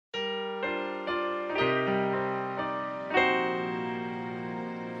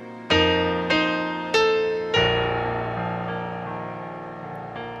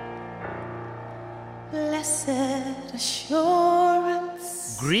Blessed assurance.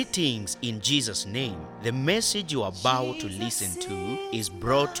 Greetings in Jesus' name. The message you are about to listen to is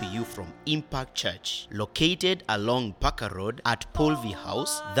brought to you from Impact Church, located along Parker Road at Polvi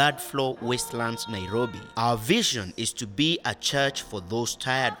House, 3rd floor, Westlands, Nairobi. Our vision is to be a church for those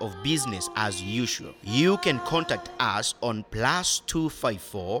tired of business as usual. You can contact us on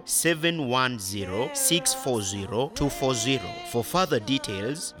 +254 710 640 240. For further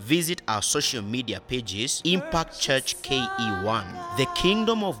details, visit our social media pages, Impact Church KE1. The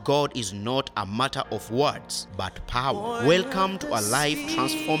kingdom of God is not a matter of words, but power. Welcome to a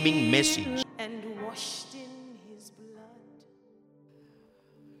life-transforming message. And washed in his blood.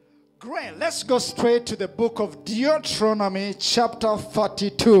 Great. Let's go straight to the book of Deuteronomy chapter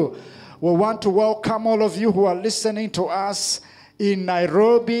 32. We want to welcome all of you who are listening to us in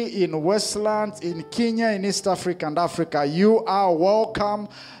Nairobi, in Westlands, in Kenya, in East Africa and Africa. You are welcome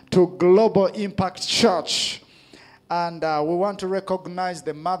to Global Impact Church. And we want to recognize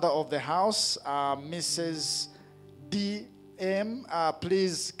the mother of the house, Mrs. D.M.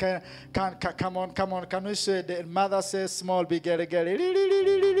 Please, come on. Can we say the mother says small, big, get.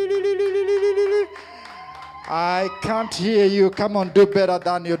 I can't hear you. Come on, do better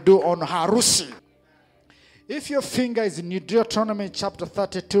than you do on Harusi. If your finger is in Deuteronomy chapter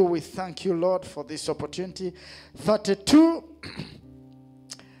 32, we thank you, Lord, for this opportunity. 32,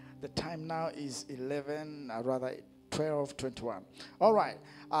 the time now is 12:21. All right.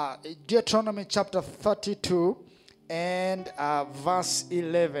 Deuteronomy chapter 32 and verse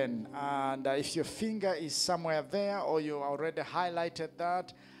 11. And if your finger is somewhere there or you already highlighted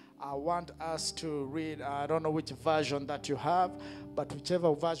that, I want us to read. I don't know which version that you have, but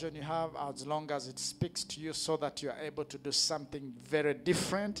whichever version you have, as long as it speaks to you so that you are able to do something very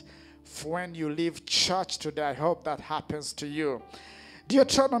different when you leave church today. I hope that happens to you.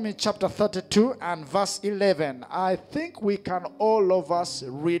 Deuteronomy chapter 32 and verse 11. I think we can all of us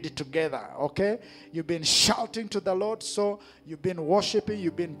read together, okay? You've been shouting to the Lord, so you've been worshiping,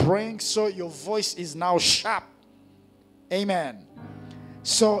 you've been praying, so your voice is now sharp. Amen.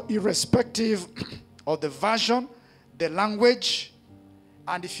 So irrespective of the version, the language,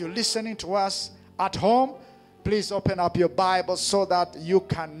 and if you're listening to us at home, please open up your Bible so that you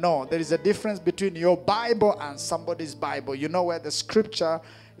can know. There is a difference between your Bible and somebody's Bible. You know where the scripture,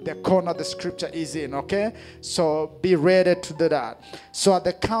 the corner of the scripture is in, okay? So be ready to do that. So at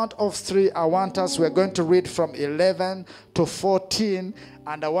the count of 3, we're going to read from 11 to 14,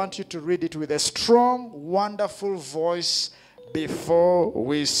 and I want you to read it with a strong, wonderful voice before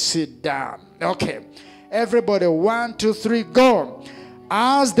we sit down. Okay. Everybody, 1, 2, 3, go.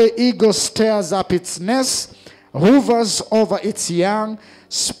 As the eagle stirs up its nest, hovers over its young,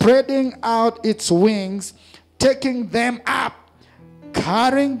 spreading out its wings, taking them up,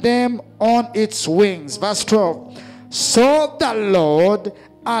 carrying them on its wings. Verse 12. So the Lord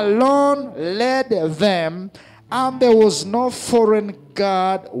alone led them, and there was no foreign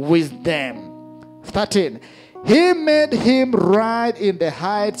god with them. 13. He made him ride in the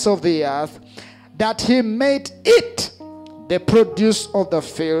heights of the earth, that he might eat the produce of the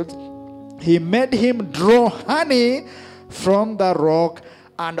field. He made him draw honey from the rock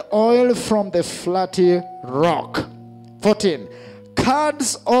and oil from the flatty rock. 14.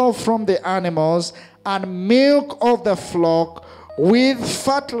 Curds all from the animals and milk of the flock with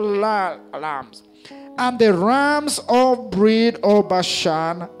fat lambs, and the rams of breed of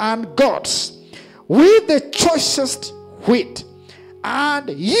Bashan and goats with the choicest wheat. And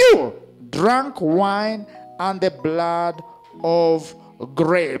you drank wine and the blood of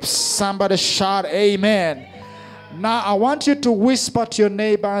grapes. Somebody shout amen. Now I want you to whisper to your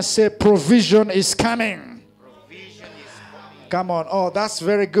neighbor and say, provision is coming. Provision is coming. Come on. Oh, that's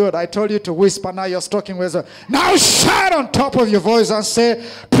very good. I told you to whisper. Now you're talking with her. Now shout on top of your voice and say,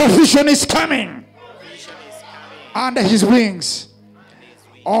 provision is coming. Provision is coming. Under his wings.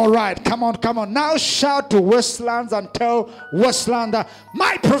 All right, come on. Now shout to Westlands and tell Westlander,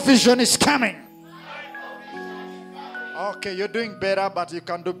 my provision is coming. Okay, you're doing better, but you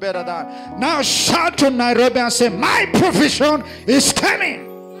can do better than. Now shout to Nairobi and say, my provision is coming.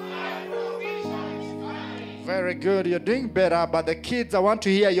 Very good, you're doing better, but the kids, I want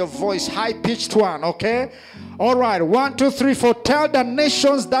to hear your voice, high-pitched one, okay? All right, 1, 2, 3, 4. Tell the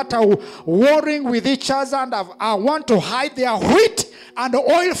nations that are warring with each other and I want to hide their wheat and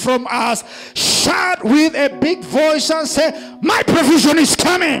oil from us. Shout with a big voice and say, my provision is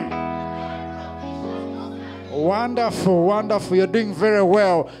coming. Wonderful. You're doing very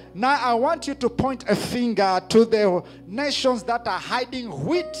well. Now I want you to point a finger to the nations that are hiding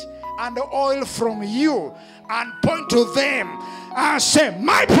wheat and oil from you and point to them and say,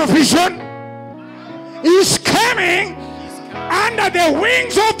 my provision is coming under the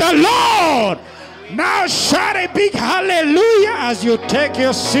wings of the Lord. Now shout a big hallelujah as you take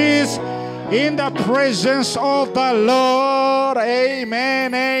your seats in the presence of the Lord.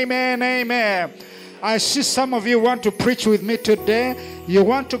 Amen, amen, amen. I see some of you want to preach with me today. You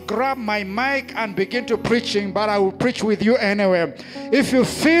want to grab my mic and begin to preaching, but I will preach with you anyway. If you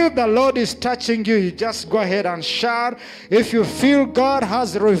feel the Lord is touching you, you just go ahead and shout. If you feel God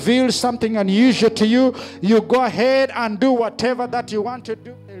has revealed something unusual to you, you go ahead and do whatever that you want to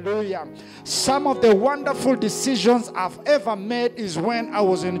do. Hallelujah. Some of the wonderful decisions I've ever made is when I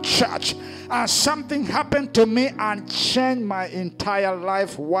was in church and something happened to me and changed my entire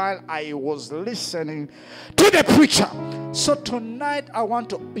life while I was listening to the preacher. So tonight I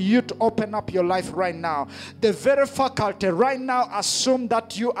want you to open up your life right now. The very faculty right now, assume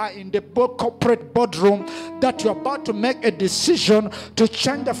that you are in the corporate boardroom, that you're about to make a decision to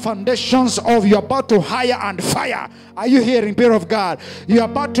change the foundations of you're about to hire and fire. Are you hearing, people of God? You're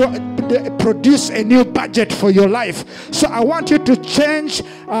about to produce a new budget for your life. So I want you to change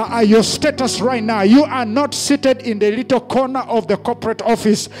your status right now. You are not seated in the little corner of the corporate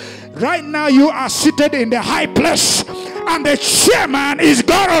office. Right now you are seated in the high place, and the chairman is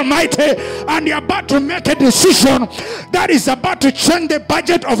God Almighty, and you're about to make a decision that is about to change the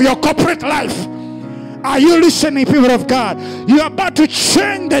budget of your corporate life. Are you listening, people of God? You're about to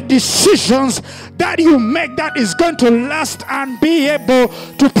change the decisions that you make that is going to last and be able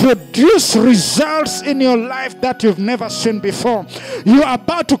to produce results in your life that you've never seen before. You're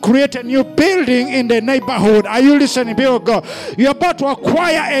about to create a new building in the neighborhood. Are you listening, people of God? You're about to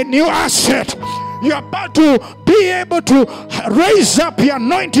acquire a new asset. You're about to be able to raise up your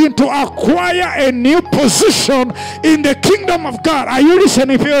anointing to acquire a new position in the kingdom of God. Are you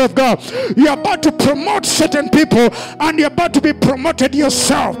listening, people of God? You're about to promote certain people, and you're about to be promoted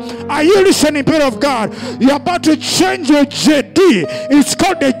yourself. Are you listening, people of God? You're about to change your JD. It's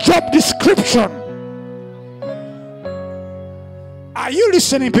called the job description. Are you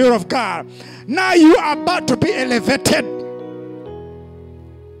listening, people of God? Now you are about to be elevated.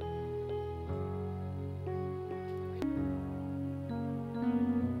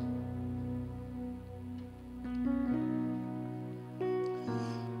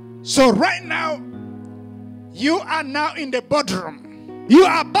 So right now, you are now in the boardroom. You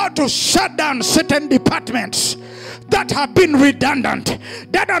are about to shut down certain departments that have been redundant,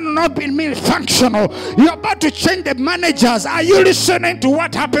 that have not been functional. You're about to change the managers. Are you listening to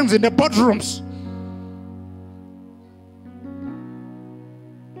what happens in the boardrooms?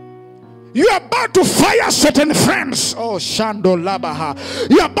 You're about to fire certain friends. Oh, Shando Labaha.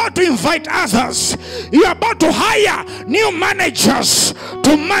 You're about to invite others. You're about to hire new managers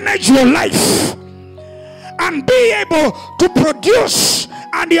to manage your life and be able to produce.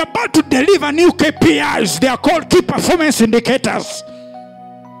 And you're about to deliver new KPIs. They are called key performance indicators.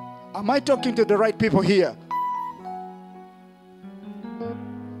 Am I talking to the right people here?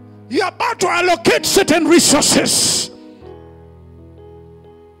 You're about to allocate certain resources.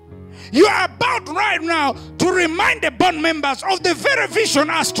 You are about right now to remind the board members of the very vision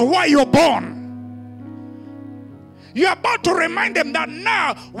as to why you're born. You are about to remind them that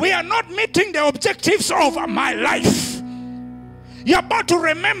now we are not meeting the objectives of my life. You're about to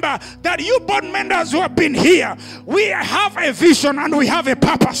remember that you board members who have been here, we have a vision and we have a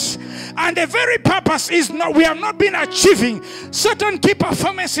purpose. And the very purpose is not, we have not been achieving certain key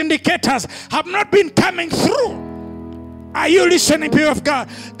performance indicators, have not been coming through. Are you listening, people of God?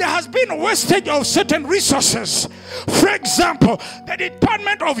 There has been wastage of certain resources. For example, the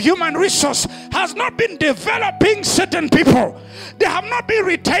Department of Human Resource has not been developing certain people. They have not been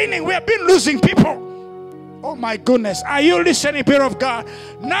retaining. We have been losing people. Oh my goodness. Are you listening, people of God?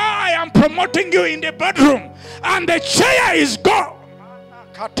 Now I am promoting you in the bedroom, and the chair is gone.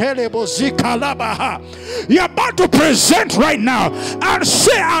 You're about to present right now and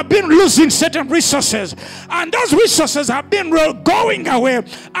say, I've been losing certain resources, and those resources have been going away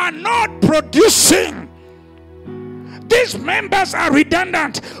and not producing. These members are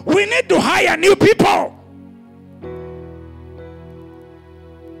redundant. We need to hire new people.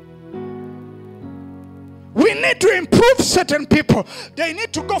 We need to improve certain people. They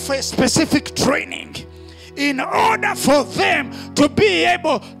need to go for a specific training in order for them to be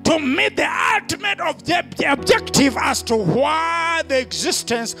able to meet the ultimate the objective as to why the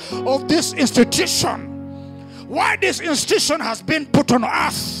existence of this institution, why this institution has been put on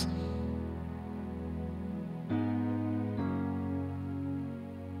earth.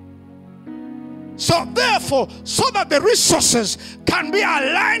 So therefore, so that the resources can be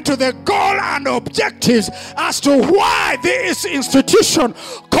aligned to the goal and objectives as to why this institution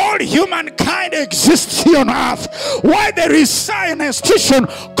called humankind exists here on earth, why there is an institution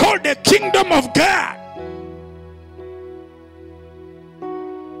called the kingdom of God.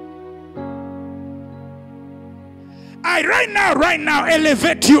 I right now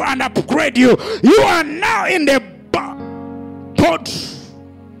elevate you and upgrade you. You are now in the board.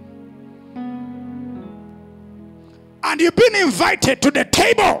 And you've been invited to the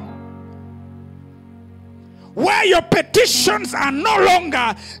table where your petitions are no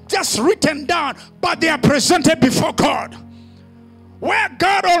longer just written down, but they are presented before God. Where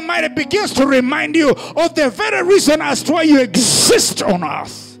God Almighty begins to remind you of the very reason as to why you exist on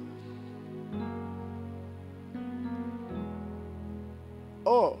earth.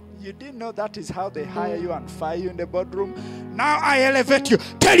 Oh, you didn't know that is how they hire you and fire you in the boardroom? Now I elevate you.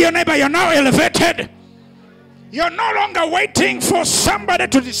 Tell your neighbor you're now elevated. You're no longer waiting for somebody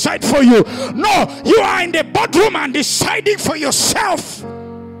to decide for you. No, you are in the boardroom and deciding for yourself.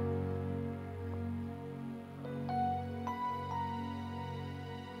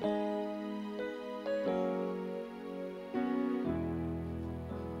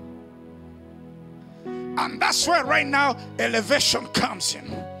 And that's where right now elevation comes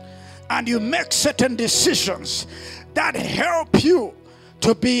in. And you make certain decisions that help you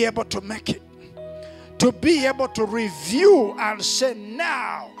to be able to make it. To be able to review and say,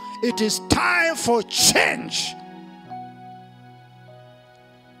 now it is time for change.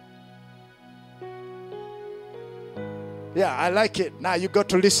 Yeah, I like it. Now you got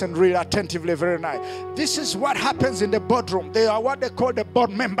to listen really attentively, very nice. This is what happens in the boardroom. They are what they call the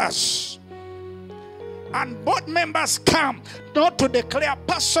board members. And board members come not to declare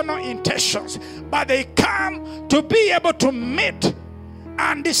personal intentions, but they come to be able to meet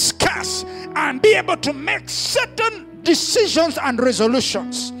and discuss and be able to make certain decisions and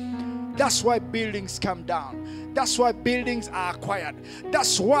resolutions. That's why buildings come down. That's why buildings are acquired.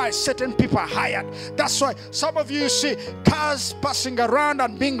 That's why certain people are hired. That's why some of you see cars passing around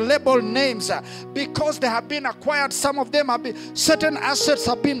and being labeled names because they have been acquired. Some of them have been, certain assets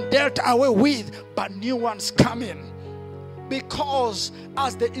have been dealt away with, but new ones come in. Because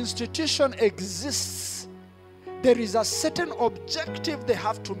as the institution exists, there is a certain objective they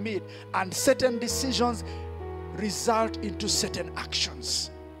have to meet, and certain decisions result into certain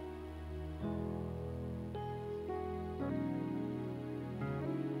actions.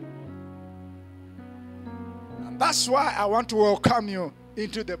 And that's why I want to welcome you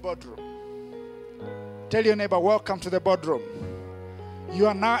into the boardroom. Tell your neighbor, welcome to the boardroom. You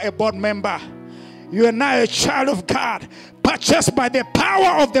are now a board member. You are now a child of God, purchased by the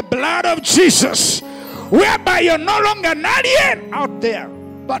power of the blood of Jesus, whereby you're no longer an alien out there,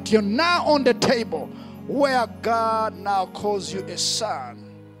 but you're now on the table where God now calls you a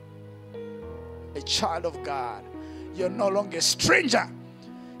son, a child of God. You're no longer a stranger.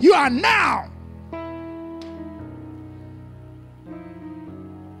 You are now.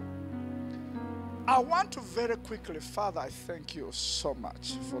 I want to very quickly, Father, I thank you so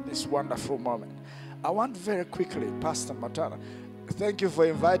much for this wonderful moment. I want very quickly, Pastor Matana, thank you for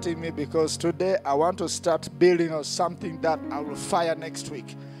inviting me, because today I want to start building on something that I will fire next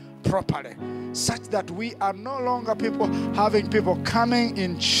week properly, such that we are no longer having people coming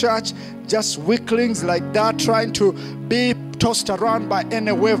in church, just weaklings like that, trying to be tossed around by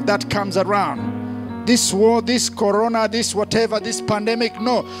any wave that comes around. This war, this corona, this whatever, this pandemic,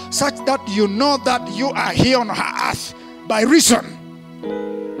 no, such that you know that you are here on earth by reason.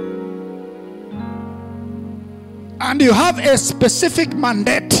 And you have a specific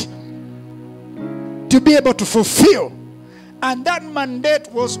mandate to be able to fulfill. And that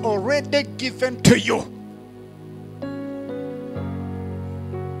mandate was already given to you.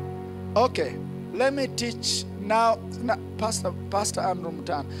 Okay, let me teach now, Pastor Andrew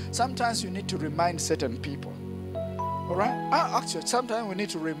Mutan. Sometimes you need to remind certain people. All right? Actually, sometimes we need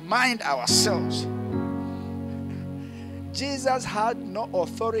to remind ourselves. Jesus had no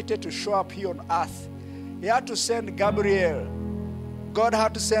authority to show up here on earth. He had to send Gabriel. God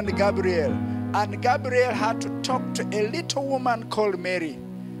had to send Gabriel. And Gabriel had to talk to a little woman called Mary.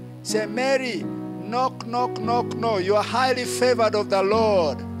 Say, Mary, knock, knock, knock, no. You are highly favored of the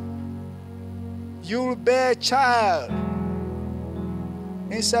Lord. You will bear a child.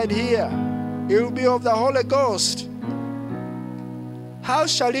 Inside here, it will be of the Holy Ghost. How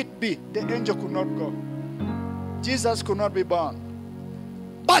shall it be? The angel could not go. Jesus could not be born.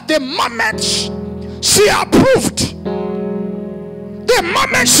 But the moment she approved,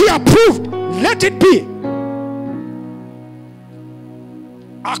 let it be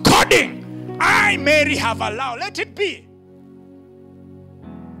according I, Mary, have allowed. Let it be.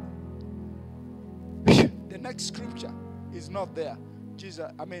 The next scripture is not there.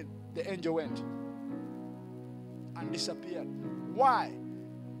 The angel went and disappeared. Why?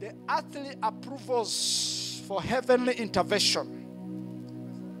 The earthly approvals for heavenly intervention.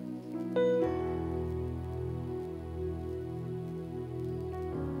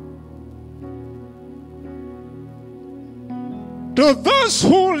 To those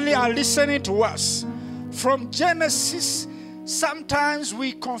who are listening to us, from Genesis, sometimes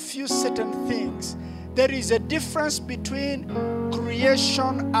we confuse certain things. There is a difference between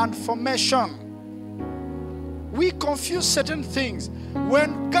creation and formation. We confuse certain things.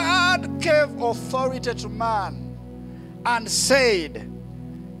 When God gave authority to man and said,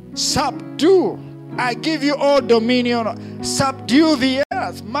 subdue, I give you all dominion, subdue the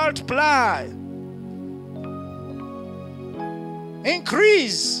earth, multiply,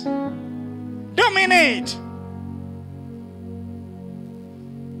 increase, dominate.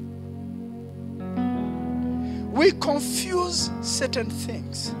 We confuse certain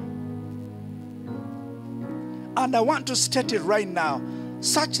things. And I want to state it right now,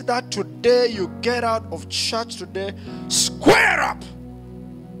 such that today you get out of church today, square up.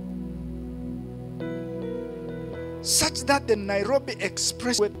 Such that the Nairobi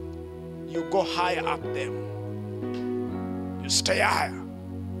Express, you go higher up there. You stay higher.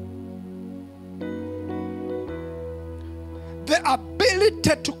 The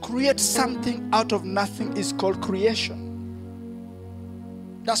ability to create something out of nothing is called creation.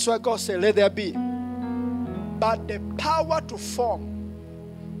 That's why God said, let there be. But the power to form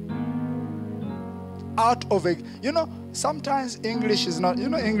out of it, sometimes English is not,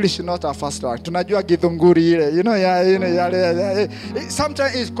 English is not our first language. Tunajua Githunguri ile,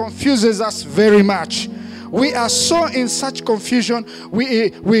 sometimes it confuses us very much. We are so in such confusion, we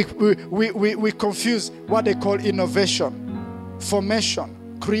confuse what they call innovation, formation.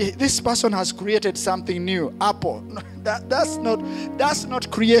 This person has created something new, Apple. That's not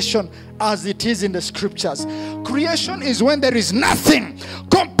creation as it is in the scriptures. Creation is when there is nothing,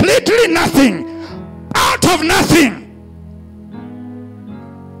 completely nothing, out of nothing.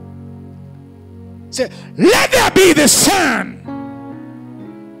 Say, let there be the sun.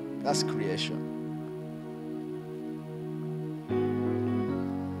 That's creation.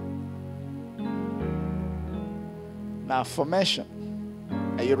 Now, formation.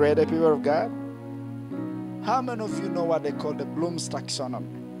 Are you ready, people of God? How many of you know what they call the Bloom's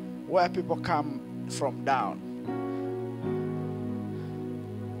taxonomy? Where people come from down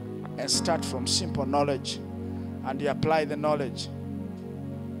and start from simple knowledge, and you apply the knowledge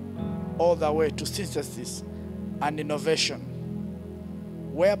all the way to synthesis and innovation,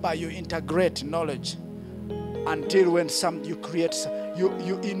 whereby you integrate knowledge until when you create,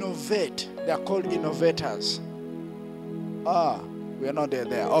 you innovate. They are called innovators. We are not there.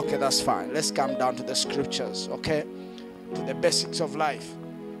 Okay, that's fine. Let's come down to the scriptures, okay? To the basics of life.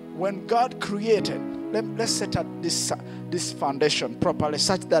 When God created, let's set up this foundation properly,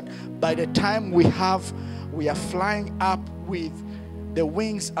 such that by the time we are flying up with the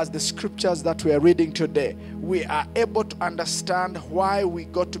wings as the scriptures that we are reading today, we are able to understand why we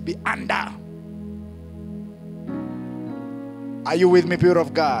got to be under. Are you with me, people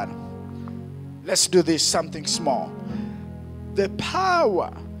of God? Let's do this, something small. The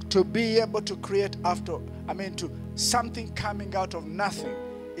power to be able to create to something coming out of nothing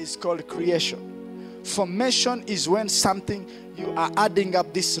is called creation. Formation is when something, you are adding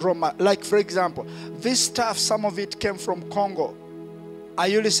up this raw material. Like, for example, this stuff, some of it came from Congo. Are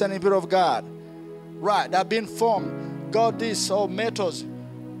you listening, people of God? Right, they've been formed. Got this, all metals,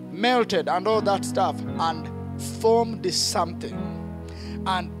 melted and all that stuff, and formed this something.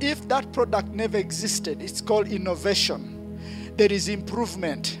 And if that product never existed, it's called innovation. There is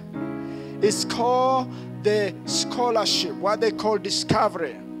improvement. It's called the scholarship, what they call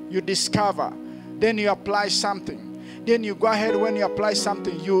discovery. You discover, then you apply something. Then you go ahead, when you apply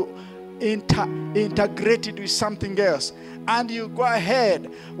something, you integrate it with something else. And you go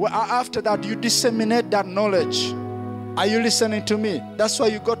ahead, after that, you disseminate that knowledge. Are you listening to me? That's why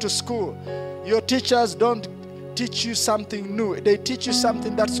you go to school. Your teachers don't teach you something new. They teach you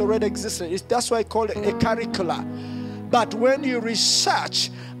something that's already existed. That's why I call it a curricula. But when you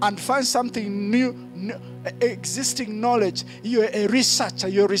research and find something new, existing knowledge, you're a researcher.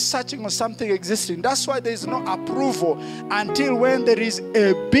 You're researching on something existing. That's why there is no approval until when there is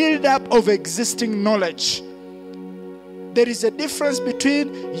a build-up of existing knowledge. There is a difference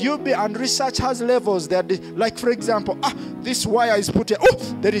between and research has levels. Like, for example, this wire is put here. Oh,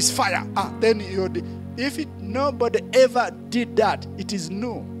 there is fire. Then nobody ever did that. It is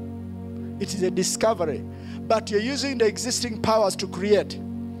new. It is a discovery. But you're using the existing powers to create.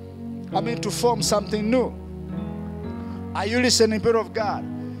 To form something new. Are you listening, people of God?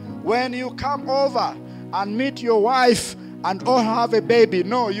 When you come over and meet your wife and all have a baby,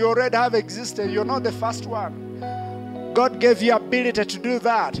 no, you already have existed. You're not the first one. God gave you ability to do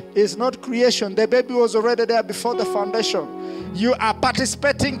that. It's not creation. The baby was already there before the foundation. You are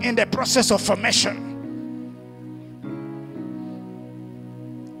participating in the process of formation.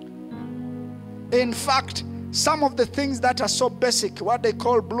 In fact, some of the things that are so basic, what they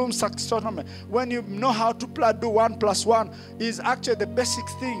call Bloom's taxonomy, when you know how to do 1 + 1, is actually the basic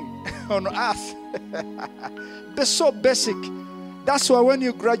thing on earth. They're so basic. That's why when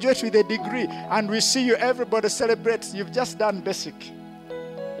you graduate with a degree and we see you, everybody celebrates, you've just done basic.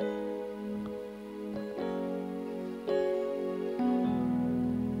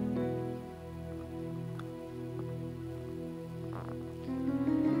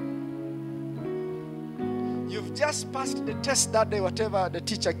 Just passed the test that day, whatever the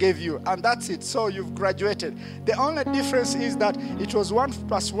teacher gave you, and that's it. So you've graduated. The only difference is that it was 1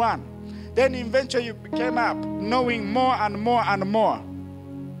 + 1. Then eventually you came up knowing more and more and more.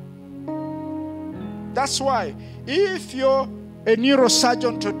 That's why if you're a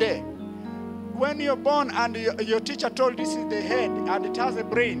neurosurgeon today, when you're born and your teacher told this is the head and it has a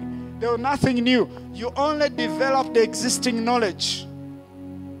brain, there was nothing new. You only developed the existing knowledge.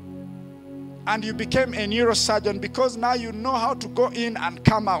 And you became a neurosurgeon because now you know how to go in and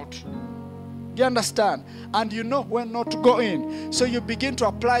come out. You understand? And you know when not to go in. So you begin to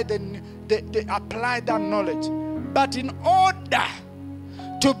apply apply that knowledge. But in order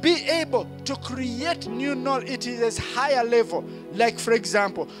to be able to create new knowledge, it is a higher level. Like, for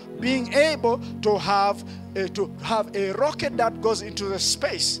example, being able to have a rocket that goes into the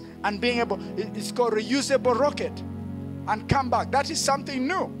space and being able, it's called a reusable rocket, and come back. That is something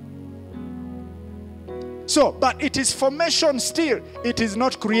new. So, but it is formation still. It is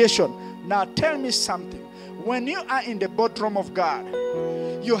not creation. Now tell me something. When you are in the boardroom of God,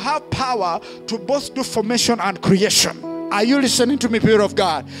 you have power to both do formation and creation. Are you listening to me, people of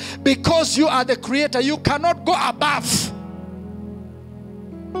God? Because you are the creator, you cannot go above.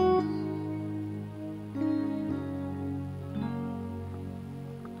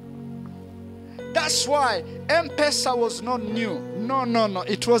 That's why M-Pesa was not new. No.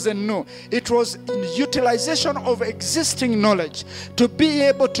 It wasn't new. It was utilization of existing knowledge to be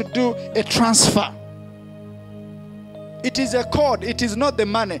able to do a transfer. It is a code. It is not the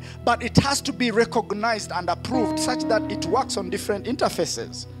money. But it has to be recognized and approved such that it works on different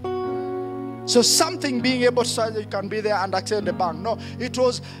interfaces. So something being able to say you can be there and access the bank. No, it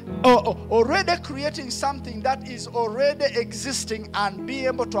was already creating something that is already existing and be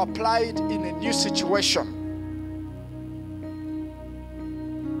able to apply it in a new situation.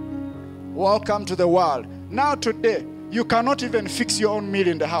 Welcome to the world. Now today, you cannot even fix your own meal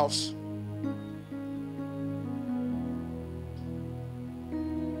in the house.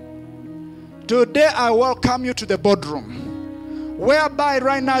 Today, I welcome you to the boardroom, whereby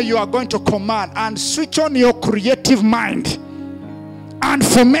right now you are going to command and switch on your creative mind and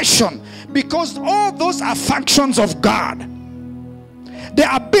formation, because all those are functions of God.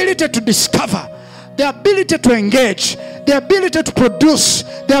 The ability to discover, the ability to engage, the ability to produce,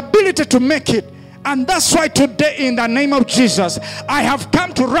 the ability to make it. And that's why today, in the name of Jesus, I have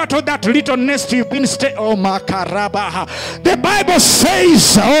come to rattle that little nest you've been staying. Oh my Karabaha. The Bible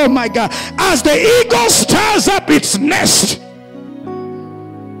says, oh my God, as the eagle stirs up its nest.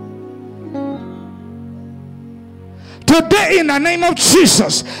 Today, in the name of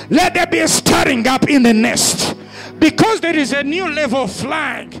Jesus, let there be a stirring up in the nest. Because there is a new level of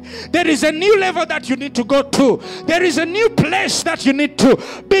flying. There is a new level that you need to go to. There is a new place that you need to.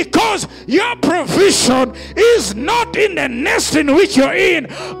 Because your provision is not in the nest in which you're in.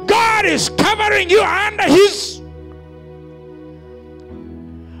 God is covering you under his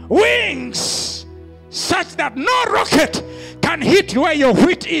wings, such that no rocket can hit where your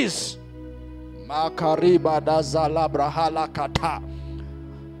wheat is.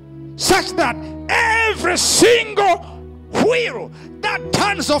 Such that every single wheel that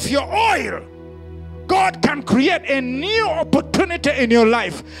turns off your oil, God can create a new opportunity in your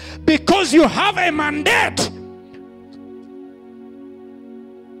life because you have a mandate.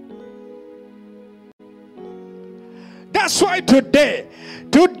 That's why today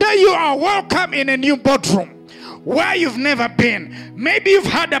you are welcome in a new boardroom where you've never been. Maybe you've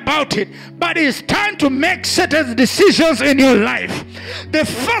heard about it, but it's time to make certain decisions in your life. The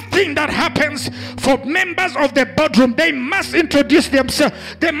first thing that happens for members of the boardroom, they must introduce themselves.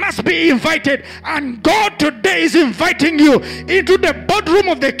 They must be invited. And God today is inviting you into the boardroom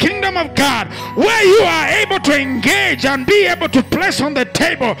of the kingdom of God, where you are able to engage and be able to place on the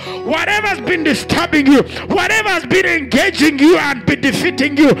table whatever has been disturbing you, whatever has been engaging you and be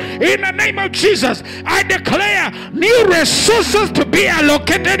defeating you. In the name of Jesus, I declare new resources to be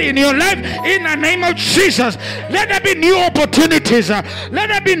allocated in your life. In the name of Jesus, let there be new opportunities. Let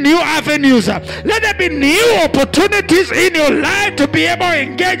there be new avenues. Let there be new opportunities in your life to be able to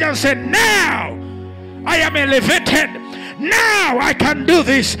engage and say, now I am elevated. Now I can do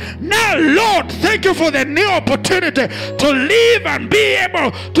this. Now, Lord, thank you for the new opportunity to live and be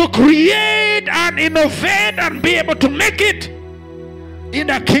able to create and innovate and be able to make it in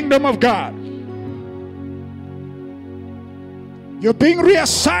the kingdom of God. You're being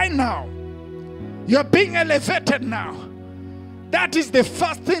reassigned now. You're being elevated now. That is the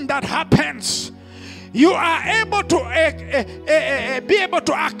first thing that happens. You are able to be able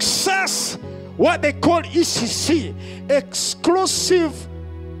to access what they call ECC, exclusive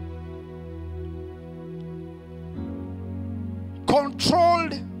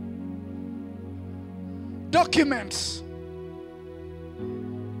controlled documents.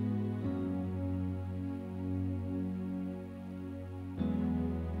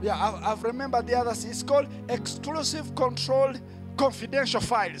 Yeah, I've remembered the others. It's called exclusive controlled confidential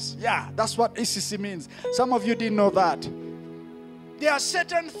files. Yeah, that's what ECC means. Some of you didn't know that. There are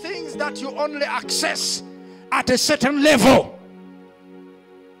certain things that you only access at a certain level.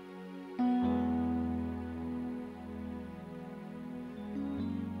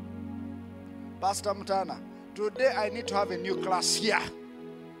 Pastor Mutana, today I need to have a new class here.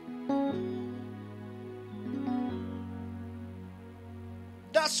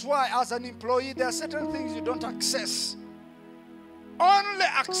 That's why as an employee, there are certain things you don't access. Only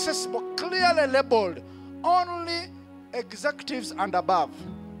accessible, clearly labeled, only executives and above,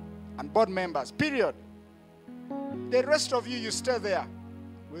 and board members, period. The rest of you, you stay there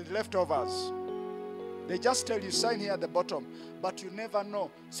with leftovers. They just tell you, sign here at the bottom, but you never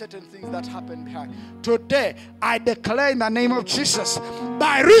know certain things that happen behind. Today, I declare in the name of Jesus,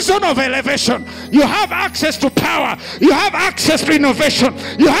 by reason of elevation, you have access to power, you have access to innovation,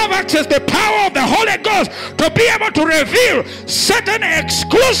 you have access to the power of the Holy Ghost to be able to reveal certain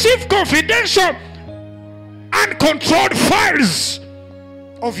exclusive, confidential, and controlled files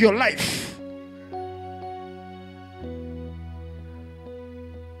of your life.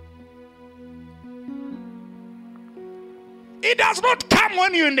 It does not come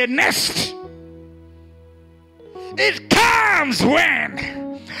when you're in the nest. It comes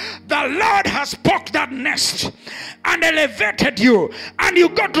when the Lord has poked that nest and elevated you, and you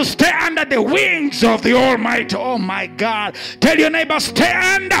got to stay under the wings of the Almighty. Oh my God. Tell your neighbor, stay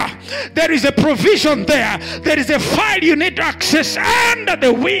under. There is a provision there. There is a file you need to access under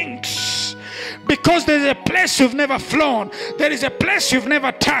the wings. Because there is a place you've never flown. There is a place you've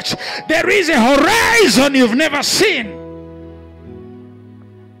never touched. There is a horizon you've never seen.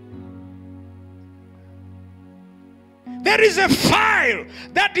 There is a file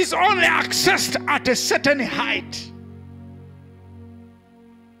that is only accessed at a certain height.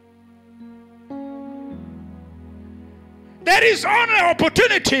 There is only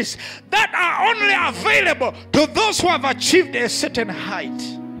opportunities that are only available to those who have achieved a certain height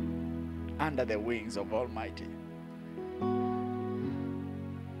under the wings of Almighty.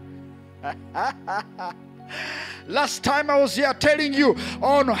 Last time I was here telling you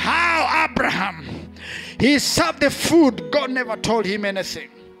on how Abraham, he served the food. God never told him anything.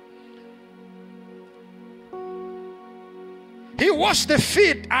 He washed the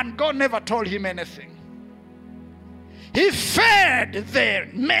feet and God never told him anything. He fed the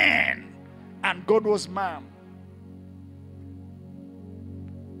man and God was mum.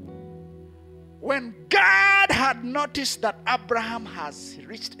 When God had noticed that Abraham has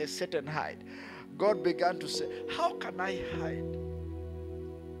reached a certain height, God began to say, how can I hide?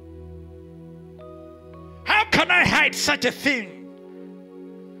 How can I hide such a thing?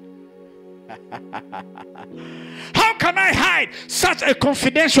 How can I hide such a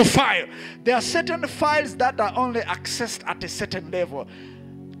confidential file? There are certain files that are only accessed at a certain level.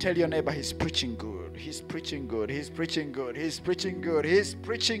 Tell your neighbor, he's preaching good. He's preaching good. He's preaching good. He's preaching good. He's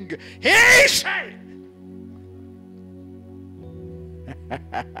preaching good. He said.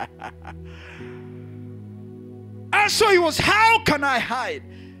 And so it was, how can I hide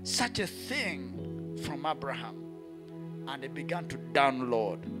such a thing from Abraham? And it began to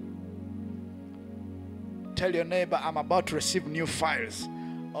download. Tell your neighbor, I'm about to receive new files.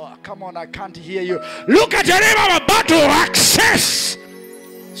 Oh, come on, I can't hear you. Look at your neighbor, I'm about to access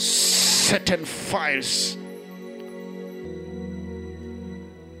certain files.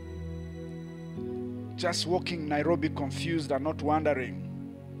 Just walking Nairobi confused and not wondering.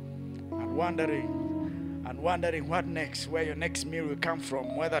 And wondering what next, where your next meal will come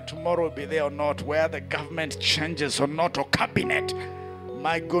from, whether tomorrow will be there or not, where the government changes or not, or cabinet.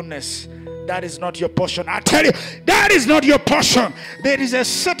 My goodness, that is not your portion. I tell you, that is not your portion. There is a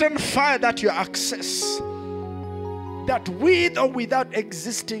certain fire that you access, that with or without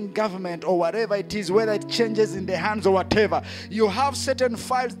existing government or whatever it is, whether it changes in the hands or whatever, you have certain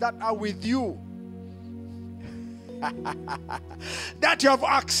files that are with you that you have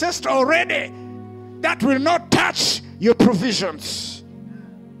accessed already, that will not touch your provisions.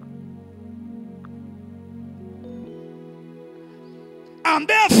 And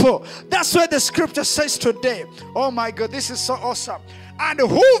therefore, that's why the scripture says today, oh my God, this is so awesome. And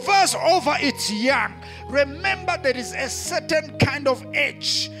hovers over its young. Remember, there is a certain kind of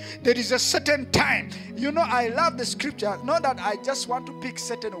age. There is a certain time. You know, I love the scripture. Not that I just want to pick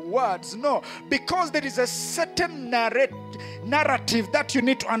certain words. No, because there is a certain narrative that you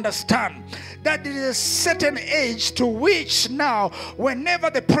need to understand. That there is a certain age to which now, whenever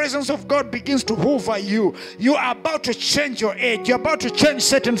the presence of God begins to hover you, you are about to change your age. You're about to change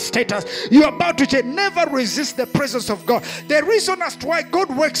certain status. You're about to change. Never resist the presence of God. The reason as to why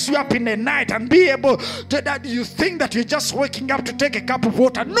God wakes you up in the night and be able to, that you think that you're just waking up to take a cup of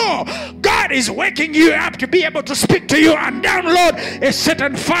water. No, God is waking you up to be able to speak to you and download a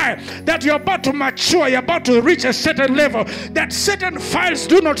certain fire, that you're about to mature, you're about to reach a certain level, that certain files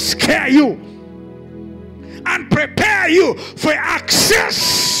do not scare you and prepare you for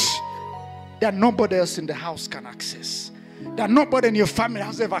access that nobody else in the house can access, that nobody in your family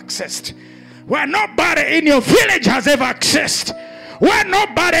has ever accessed, where nobody in your village has ever accessed, where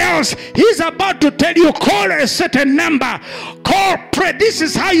nobody else. He's about to tell you, call a certain number, call, pray. This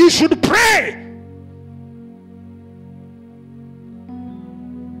is how you should pray.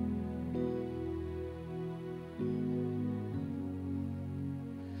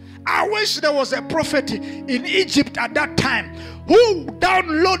 I wish there was a prophet in Egypt at that time who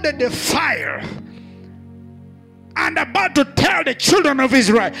downloaded the fire and about to tell the children of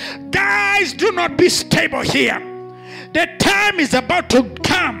Israel, guys, do not be stable here. The time is about to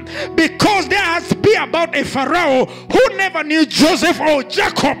come, because there has to be about a Pharaoh who never knew Joseph or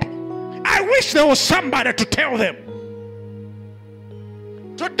Jacob. I wish there was somebody to tell them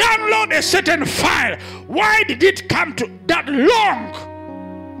to download a certain file. Why did it come to that long?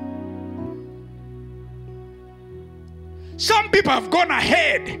 Some people have gone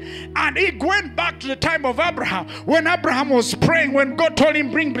ahead, and it went back to the time of Abraham, when Abraham was praying, when God told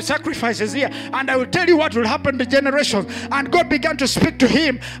him, bring sacrifices here, and I will tell you what will happen to generations. And God began to speak to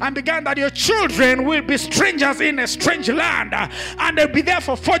him and began that your children will be strangers in a strange land, and they'll be there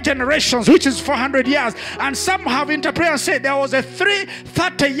for 4 generations, which is 400 years. And some have interpreted and said there was a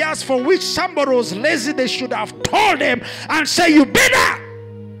 30 years for which somebody was lazy. They should have told them and say, you better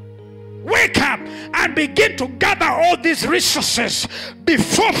wake up and begin to gather all these resources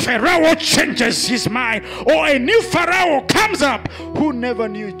before Pharaoh changes his mind, or a new Pharaoh comes up who never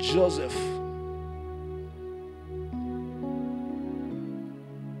knew Joseph.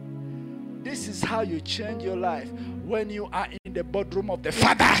 This is how you change your life, when you are in the boardroom of the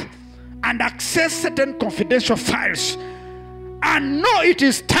Father and access certain confidential files. And know it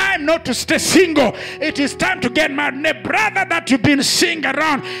is time not to stay single. It is time to get married. The brother that you've been seeing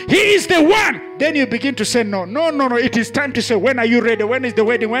around, he is the one. Then you begin to say, no. It is time to say, when are you ready? When is the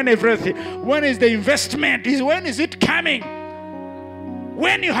wedding? When everything? When is the investment? When is it coming?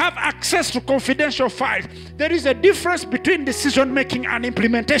 When you have access to confidential files, there is a difference between decision making and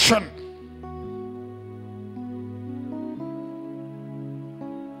implementation.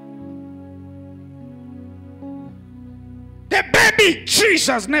 The baby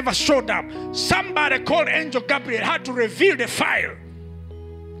Jesus never showed up. Somebody called Angel Gabriel had to reveal the file,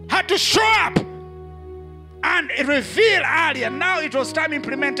 had to show up and reveal earlier. Now it was time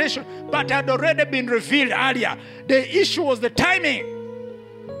implementation, but had already been revealed earlier. The issue was the timing.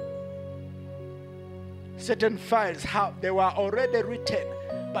 Certain files, they were already written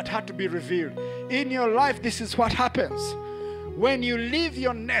but had to be revealed. In your life, this is what happens. When you leave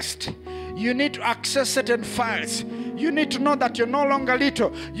your nest, you need to access certain files. You need to know that you're no longer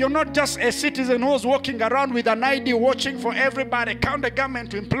little. You're not just a citizen who's walking around with an ID watching for everybody, count the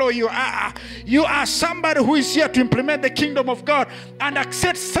government to employ you. You are somebody who is here to implement the kingdom of God and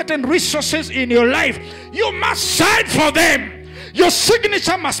access certain resources in your life. You must sign for them. Your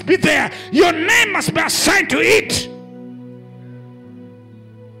signature must be there. Your name must be assigned to it.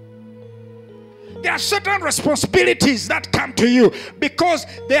 There are certain responsibilities that come to you because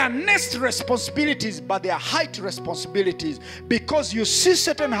they are nest responsibilities, but they are height responsibilities because you see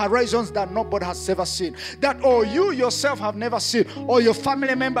certain horizons that nobody has ever seen, that or you yourself have never seen, or your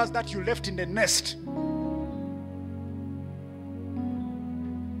family members that you left in the nest.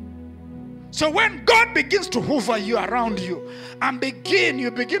 So when God begins to hover you around you and you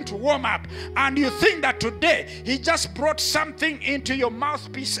begin to warm up, and you think that today he just brought something into your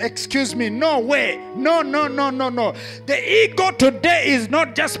mouthpiece, excuse me, no way. No. The ego today is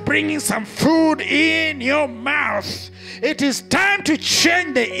not just bringing some food in your mouth. It is time to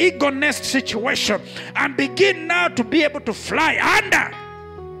change the ego nest situation and begin now to be able to fly under.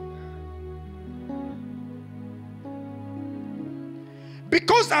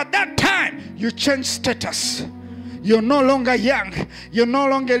 Because at that time, you change status. You're no longer young. You're no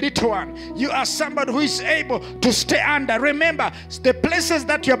longer little one. You are somebody who is able to stay under. Remember, the places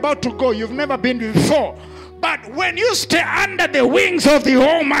that you're about to go, you've never been before. But when you stay under the wings of the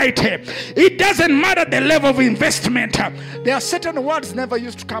Almighty, it doesn't matter the level of investment. There are certain words never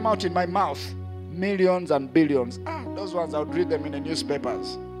used to come out in my mouth. Millions and billions. Those ones, I would read them in the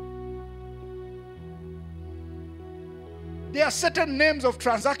newspapers. There are certain names of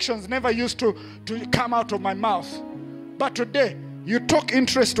transactions never used to come out of my mouth. But today, you talk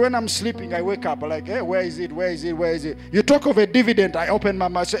interest when I'm sleeping. I wake up like, hey, where is it? Where is it? Where is it? You talk of a dividend. I open my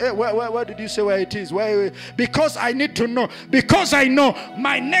mouth. Say, hey, where did you say where it is? Where? Because I need to know. Because I know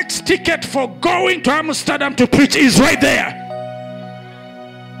my next ticket for going to Amsterdam to preach is right there.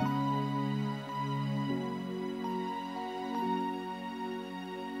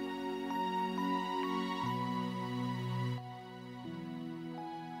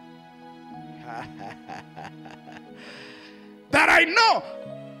 That I know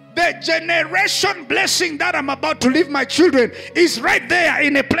the generation blessing that I'm about to leave my children is right there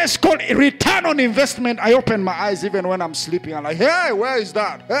in a place called return on investment. I open my eyes even when I'm sleeping. I'm like, hey, where is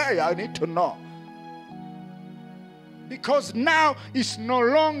that? Hey, I need to know. Because now it's no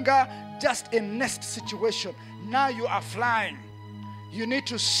longer just a nest situation. Now you are flying. You need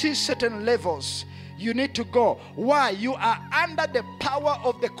to see certain levels. You need to go. Why? You are under the power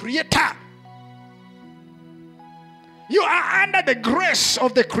of the Creator. You are under the grace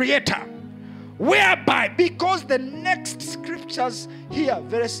of the Creator. Whereby, because the next scriptures here,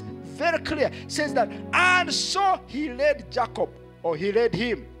 very clear, says that, and so he led Jacob, or he led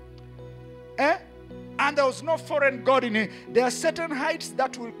him. And there was no foreign God in him. There are certain heights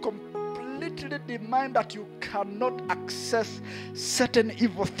that will completely demand that you cannot access certain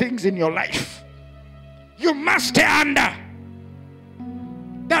evil things in your life. You must stay under.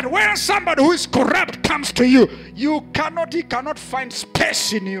 That when somebody who is corrupt comes to you, he cannot find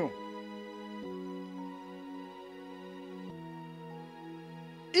space in you.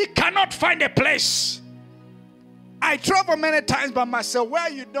 He cannot find a place. I travel many times by myself where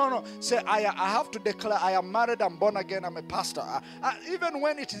you don't know. Say, I have to declare I am married, I'm born again, I'm a pastor. Even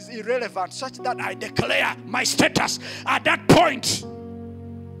when it is irrelevant, such that I declare my status at that point.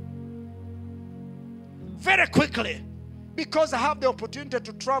 Very quickly. Because I have the opportunity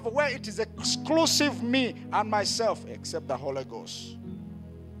to travel where it is exclusive me and myself, except the Holy Ghost.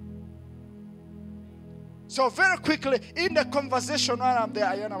 So very quickly, in the conversation when I'm there,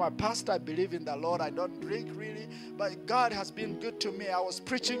 I'm a pastor, I believe in the Lord, I don't drink really, but God has been good to me. I was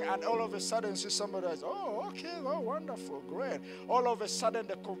preaching and all of a sudden see somebody else, oh, okay, oh, wonderful, great. All of a sudden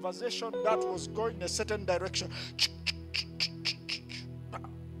the conversation that was going in a certain direction,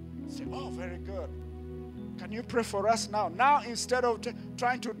 say, oh, very good. Can you pray for us now? Now, instead of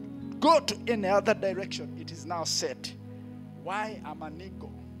trying to go to any other direction, it is now set. Why am an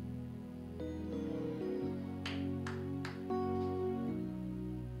ego?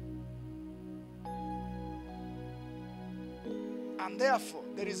 And therefore,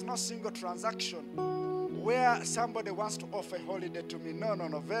 there is no single transaction where somebody wants to offer a holiday to me. No.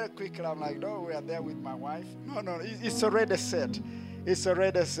 Very quickly, I'm like, no, we are there with my wife. No, it's already set. It's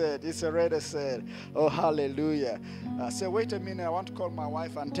already said. Oh, hallelujah. Say, wait a minute. I want to call my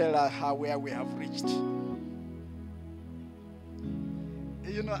wife and tell her where we have reached.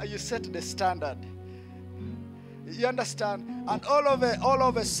 You know, you set the standard. You understand? And all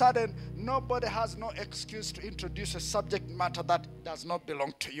of a sudden, nobody has no excuse to introduce a subject matter that does not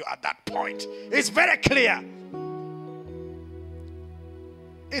belong to you at that point. It's very clear.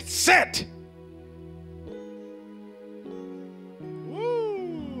 It's set.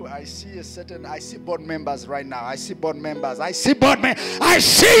 I see board members right now. I see you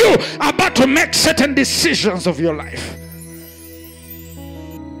about to make certain decisions of your life.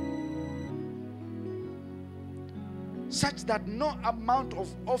 that no amount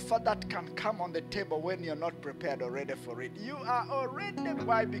of offer that can come on the table when you're not prepared already for it. You are already.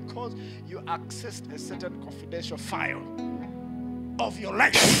 Why? Because you accessed a certain confidential file of your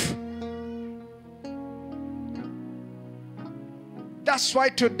life. That's why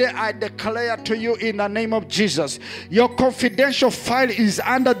today I declare to you in the name of Jesus, your confidential file is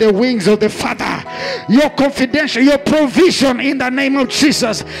under the wings of the Father. Your confidential, your provision in the name of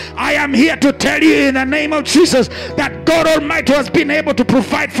Jesus. I am here to tell you in the name of Jesus that God Almighty has been able to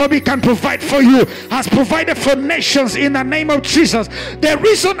provide for me, can provide for you, has provided for nations in the name of Jesus. The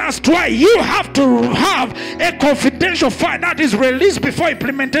reason as to why you have to have a confidential file that is released before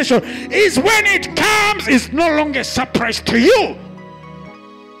implementation is when it comes, it's no longer a surprise to you.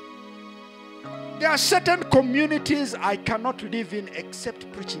 There are certain communities I cannot live in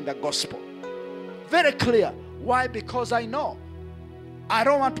except preaching the gospel. Very clear. Why? Because I know. I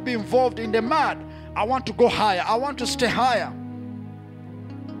don't want to be involved in the mud. I want to go higher. I want to stay higher.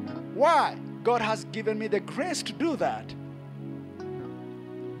 Why? God has given me the grace to do that.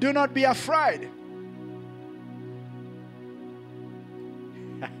 Do not be afraid.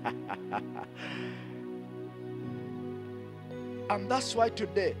 And that's why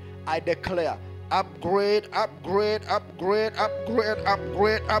today I declare, upgrade, upgrade, upgrade, upgrade,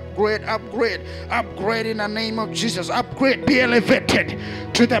 upgrade, upgrade, upgrade, upgrade in the name of Jesus. Upgrade, be elevated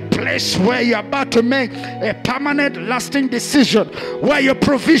to the place where you're about to make a permanent, lasting decision, where your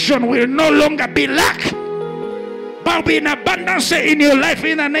provision will no longer be lack, but be in abundance in your life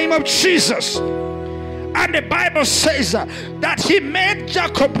in the name of Jesus. And the Bible says that he made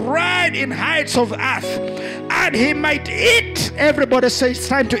Jacob ride in heights of earth, and he might eat. Everybody says it's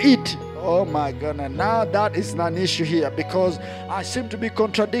time to eat. Oh my goodness, now that is an issue here, because I seem to be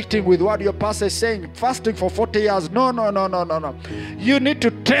contradicting with what your pastor is saying. Fasting for 40 years. No. You need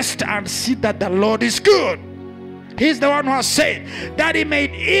to test and see that the Lord is good. He's the one who has said that he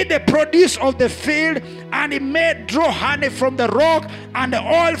may eat the produce of the field, and he may draw honey from the rock, and the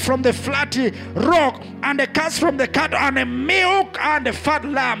oil from the flatty rock, and the calves from the cattle, and the milk and the fat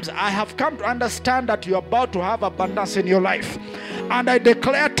lambs. I have come to understand that you're about to have abundance in your life. And I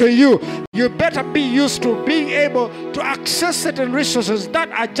declare to you, you better be used to being able to access certain resources that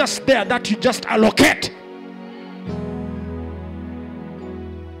are just there, that you just allocate.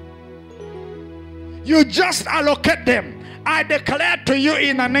 You just allocate them. I declare to you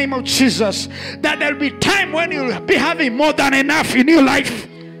in the name of Jesus that there will be time when you'll be having more than enough in your life.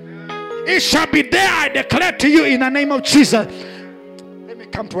 It shall be there, I declare to you in the name of Jesus. Let me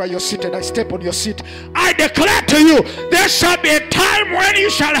come to where you're seated. I step on your seat. I declare to you, there shall be a time when you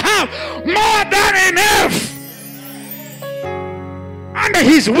shall have more than enough under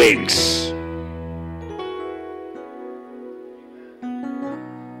his wings.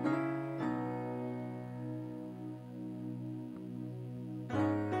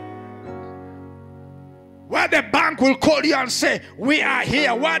 Where the bank will call you and say, we are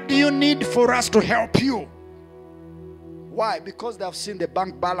here. What do you need for us to help you? Why? Because they have seen the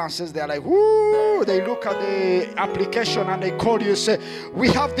bank balances. They are like, whoo. They look at the application and they call you and say, we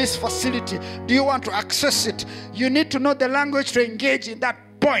have this facility. Do you want to access it? You need to know the language to engage in that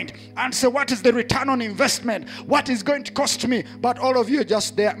point and say, what is the return on investment? What is going to cost me? But all of you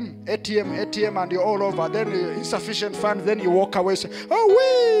just there, ATM, and you're all over. Then insufficient funds. Then you walk away and say,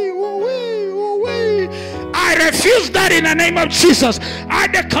 I refuse that in the name of Jesus. I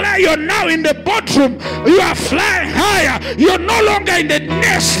declare you're now in the boardroom. You are flying higher. You're no longer in the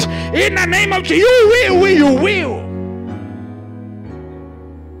nest. In the name of Jesus, you will.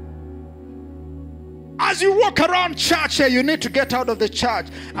 As you walk around church here, you need to get out of the church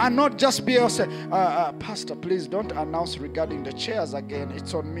and not just be able to say, Pastor, please don't announce regarding the chairs again.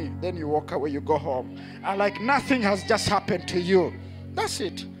 It's on me. Then you walk away, you go home. And like nothing has just happened to you. That's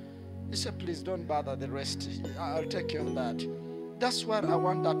it. He said, please don't bother the rest. I'll take care of that. That's what I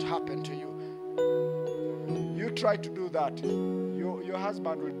want that to happen to you. You try to do that. Your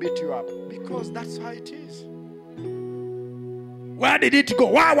husband will beat you up. Because that's how it is. Where did it go?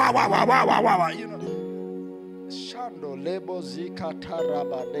 Wow. You know. Shando lebo zika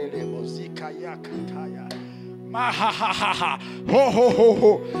taraba lebo zika yakataya.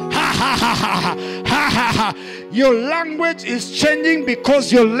 Your language is changing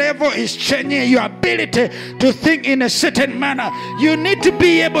because your level is changing. Your ability to think in a certain manner. You need to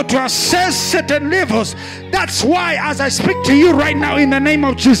be able to assess certain levels. That's why as I speak to you right now in the name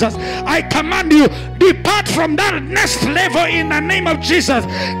of Jesus, I command you, depart from that next level in the name of Jesus.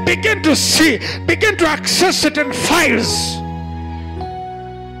 Begin to see, begin to access certain files.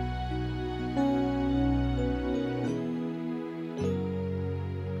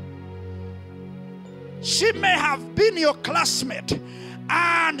 She may have been your classmate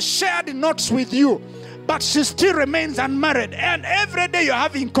and shared notes with you, but she still remains unmarried, and every day you're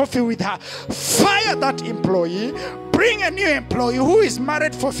having coffee with her. Fire that employee. Bring a new employee who is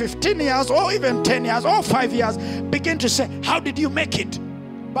married for 15 years or even 10 years or 5 years. Begin to say, how did you make it?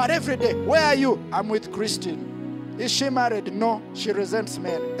 But every day, where are you? I'm with Christine. Is she married? No, she resents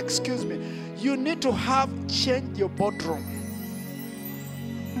men. Excuse me. You need to have changed your boardroom.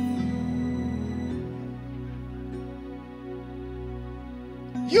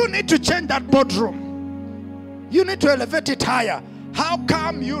 You need to change that boardroom. You need to elevate it higher. How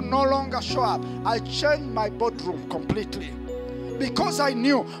come you no longer show up? I changed my boardroom completely because I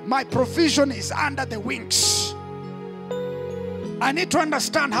knew my provision is under the wings. I need to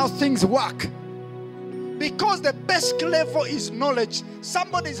understand how things work, because the best level is knowledge.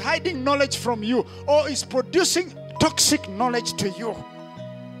 Somebody is hiding knowledge from you, or is producing toxic knowledge to you,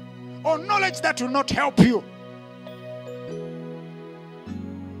 or knowledge that will not help you.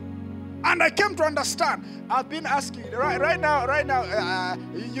 And I came to understand. I've been asking right now.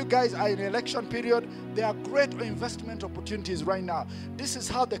 You guys are in election period. There are great investment opportunities right now. This is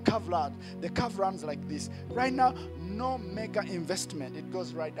how the curve runs. The curve runs like this. Right now, no mega investment. It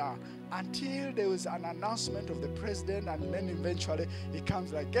goes right down until there is an announcement of the president, and then eventually it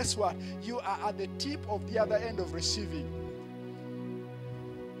comes like, guess what? You are at the tip of the other end of receiving.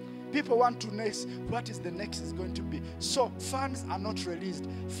 People want to know what is the next is going to be. So funds are not released.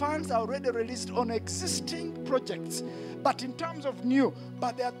 Funds are already released on existing projects. But in terms of new,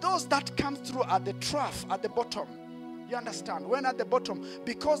 but there are those that come through at the trough, at the bottom. You understand? When at the bottom,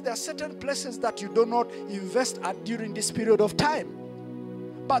 because there are certain places that you do not invest at during this period of time.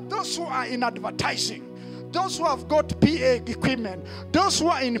 But those who are in advertising, those who have got PA equipment, those who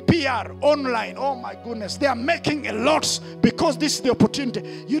are in PR online, oh my goodness, they are making a lot because this is the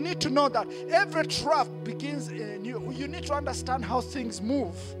opportunity. You need to know that every trough begins new. You need to understand how things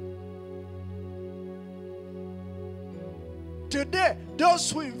move. Today,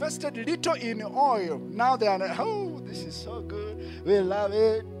 those who invested little in oil, now they are like, oh, this is so good. We love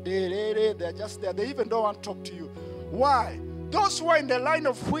it. They're just there. They even don't want to talk to you. Why? Those who are in the line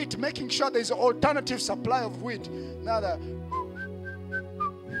of wheat, making sure there's an alternative supply of wheat. Now that,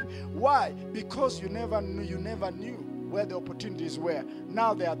 why? Because you never knew where the opportunities were.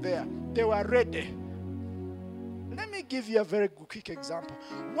 Now they are there. They were ready. Let me give you a very quick example.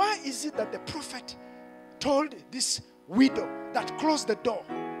 Why is it that the prophet told this widow that close the door?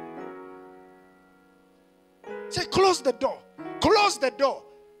 Say, close the door. Close the door.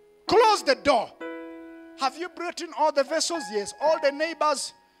 Close the door. Have you brought in all the vessels? Yes. All the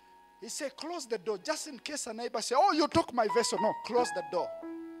neighbors? He said, close the door. Just in case a neighbor say, oh, you took my vessel. No, close the door.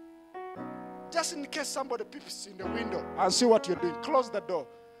 Just in case somebody peeps in the window and see what you're doing. Close the door.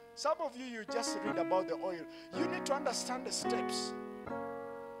 Some of you just read about the oil. You need to understand the steps.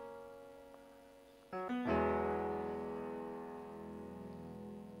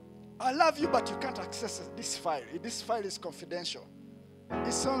 I love you, but you can't access this file. This file is confidential.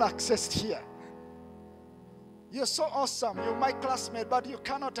 It's not accessed here. You're so awesome. You're my classmate, but you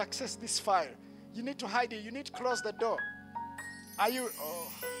cannot access this file. You need to hide it. You need to close the door. Are you?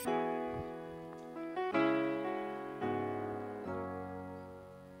 Oh.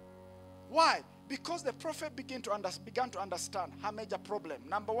 Why? Because the prophet began to understand her major problem.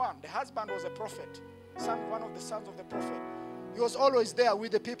 Number one, the husband was a prophet. One of the sons of the prophet. He was always there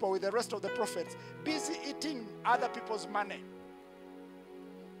with the people, with the rest of the prophets, busy eating other people's money.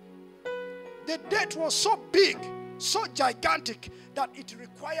 The debt was so big, so gigantic, that it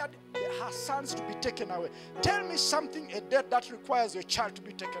required her sons to be taken away. Tell me something, a debt that requires your child to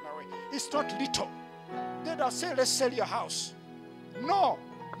be taken away. It's not little. They don't say, let's sell your house. No.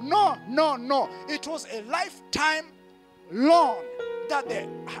 It was a lifetime loan that the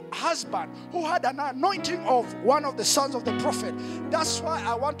husband, who had an anointing of one of the sons of the prophet. That's why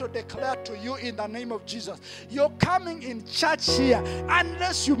I want to declare to you in the name of Jesus, you're coming in church here,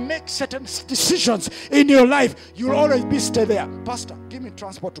 unless you make certain decisions in your life, you'll always be stay there. Pastor, give me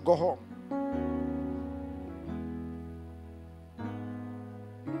transport to go home.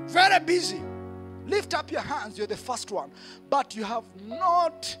 Very busy. Lift up your hands, you're the first one. But you have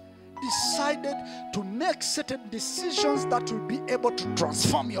not decided to make certain decisions that will be able to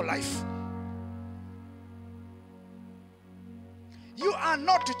transform your life. You are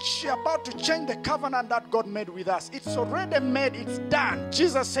not about to change the covenant that God made with us. It's already made, it's done.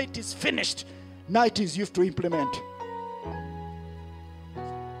 Jesus said it is finished. Now it is you to implement.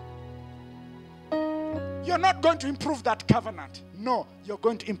 You're not going to improve that covenant. No, you're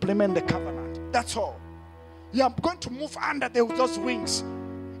going to implement the covenant. That's all. You are going to move under those wings.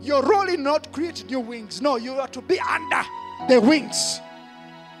 Your role is not create new wings. No, you are to be under the wings.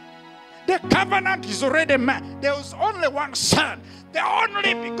 The covenant is already made. There was only one son, the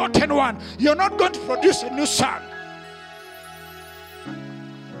only begotten one. You're not going to produce a new son.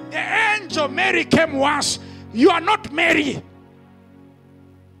 The angel Mary came once. You are not Mary.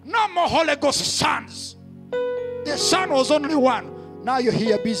 No more Holy Ghost sons. The son was only one. Now you're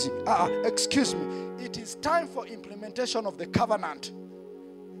here busy. Excuse me. It is time for implementation of the covenant.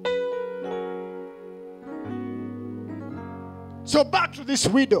 So back to this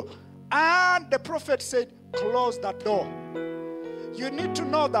widow. And the prophet said, close that door. You need to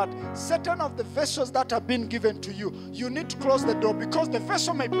know that certain of the vessels that have been given to you, you need to close the door, because the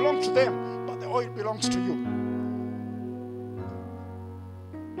vessel may belong to them, but the oil belongs to you.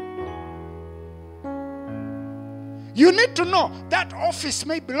 You need to know that office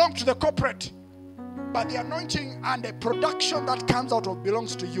may belong to the corporate, but the anointing and the production that comes out of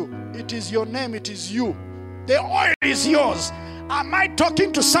belongs to you. It is your name, it is you. The oil is yours. Am I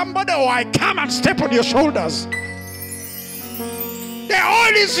talking to somebody, or I come and step on your shoulders? The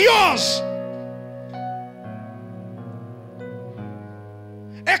oil is yours.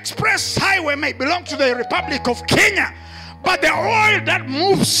 Express highway may belong to the Republic of Kenya, but the oil that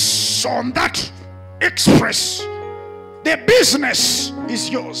moves on that express, the business is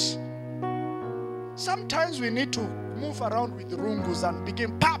yours. Sometimes we need to move around with rungus and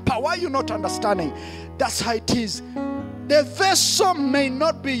begin, Papa, why are you not understanding? That's how it is. The vessel may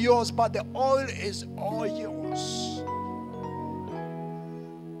not be yours, but the oil is all yours.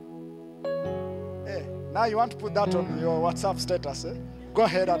 Hey, now you want to put that on your WhatsApp status, eh? Go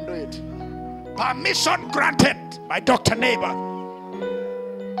ahead and do it. Permission granted by Dr. Neighbor.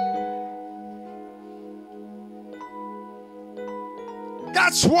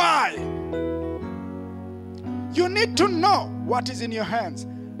 That's why you need to know what is in your hands.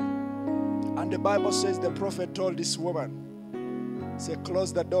 And the Bible says the prophet told this woman, say,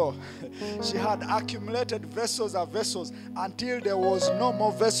 close the door. She had accumulated vessels of vessels until there was no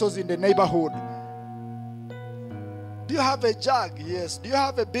more vessels in the neighborhood. Do you have a jug? Yes. Do you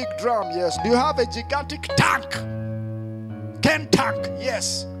have a big drum? Yes. Do you have a gigantic tank? 10 tank?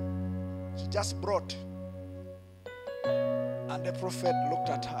 Yes. She just brought. And the prophet looked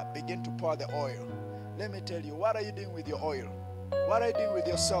at her, began to pour the oil. Let me tell you, what are you doing with your oil? What are you doing with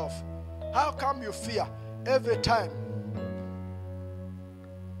yourself? How come you fear every time?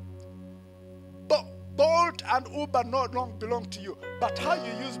 Bolt and Uber no longer belong to you. But how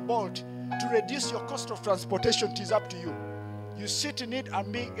you use Bolt to reduce your cost of transportation, it is up to you. You sit in it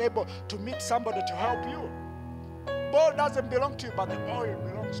and being able to meet somebody to help you. Bolt doesn't belong to you, but the oil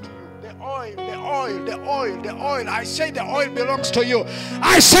belongs to you. The oil, the oil, the oil, the oil. I say the oil belongs to you.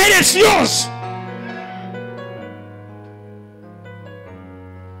 I say it's yours.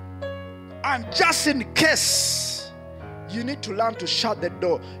 And just in case, you need to learn to shut the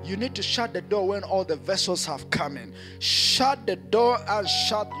door. You need to shut the door when all the vessels have come in. Shut the door and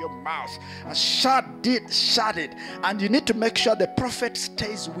shut your mouth. And shut it. And you need to make sure the prophet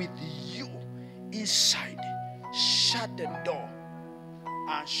stays with you inside. Shut the door.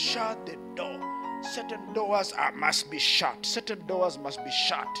 And shut the door. Certain doors must be shut. Certain doors must be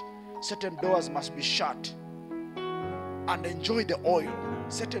shut. Certain doors must be shut. And enjoy the oil.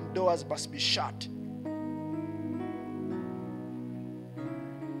 Certain doors must be shut.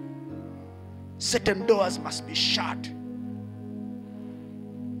 Certain doors must be shut.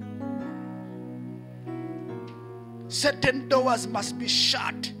 Certain doors must be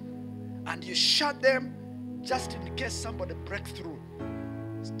shut. And you shut them just in case somebody breaks through.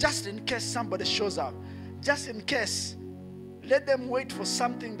 Just in case somebody shows up. Just in case. Let them wait for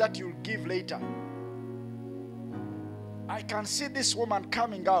something that you'll give later. I can see this woman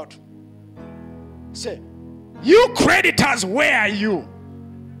coming out. Say, you creditors, where are you?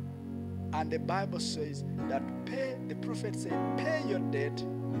 And the Bible says that the prophet said, pay your debt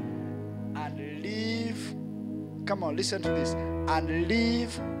and leave. Come on, listen to this. And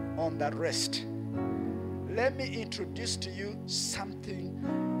leave on the rest. Let me introduce to you something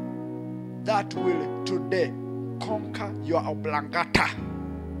that will today conquer your oblongata.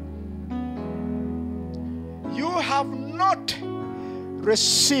 You have not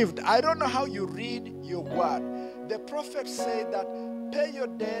received. I don't know how you read your word. The prophet said that pay your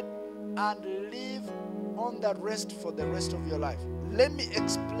debt and live on the rest for the rest of your life. Let me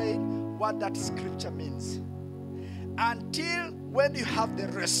explain what that scripture means. Until when you have the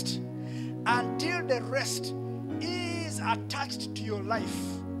rest, until the rest is attached to your life,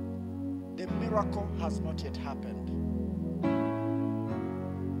 the miracle has not yet happened.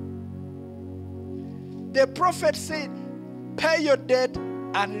 The prophet said, pay your debt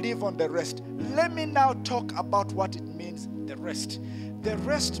and live on the rest. Let me now talk about what it means, the rest. The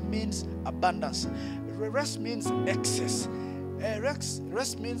rest means abundance. Rest means excess.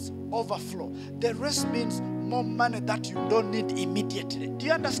 Rest means overflow. The rest means more money that you don't need immediately. Do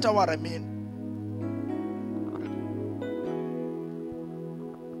you understand what I mean?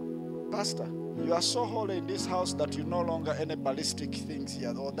 Pastor, you are so holy in this house that you no longer any ballistic things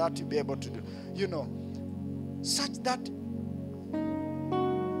here, or that you be able to do. You know, such that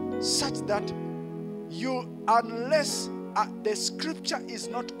you, unless the scripture is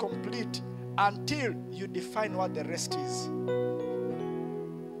not complete until you define what the rest is.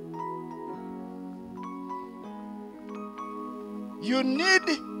 You need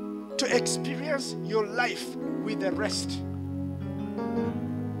to experience your life with the rest.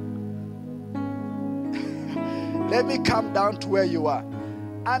 Let me come down to where you are.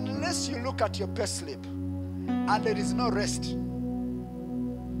 Unless you look at your pay slip and there is no rest,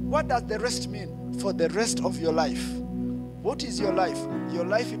 what does the rest mean for the rest of your life? What is your life? Your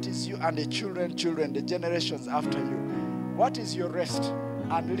life, it is you and the children, the generations after you. What is your rest?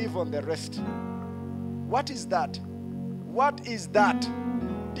 And live on the rest. What is that? What is that?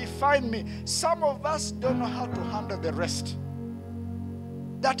 Define me. Some of us don't know how to handle the rest.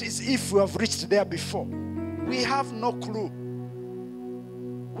 That is if we have reached there before. We have no clue.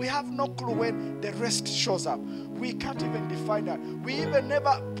 We have no clue when the rest shows up. We can't even define that. We even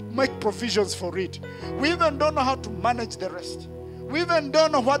never make provisions for it. We even don't know how to manage the rest. We even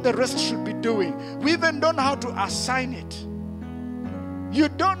don't know what the rest should be doing. We even don't know how to assign it. You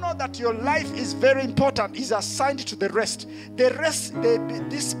don't know that your life is very important, is assigned to the rest. The rest,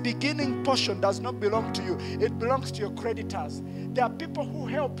 this beginning portion does not belong to you. It belongs to your creditors. There are people who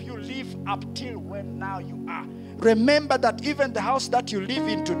help you live up till when now you are. Remember that even the house that you live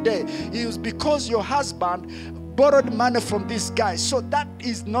in today is because your husband borrowed money from this guy. So that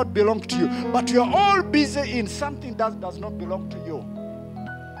is not belong to you. But you're all busy in something that does not belong to you.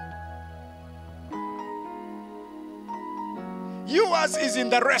 Yours is in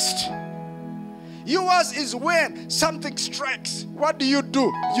the rest. Yours is when something strikes. What do? You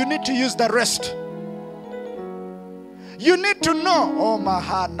need to use the rest. You need to know. Oh,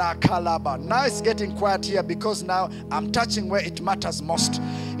 Mahana Kalaba. Now it's getting quiet here because now I'm touching where it matters most.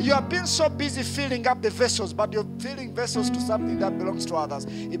 You have been so busy filling up the vessels, but you're filling vessels to something that belongs to others.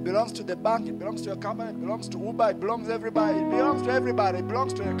 It belongs to the bank, it belongs to your company, it belongs to Uber, it belongs to everybody, it belongs to everybody, it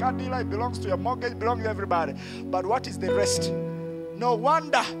belongs to your car dealer, it belongs to your mortgage, it belongs to everybody. But what is the rest? No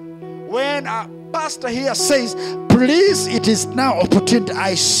wonder when a pastor here says, please, it is now opportunity.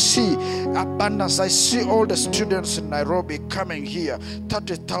 I see abundance. I see all the students in Nairobi coming here.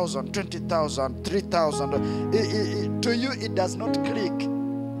 30,000, 20,000, 3,000. To you, it does not click.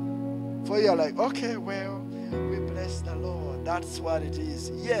 For you, are like, okay, well, we bless the Lord. That's what it is.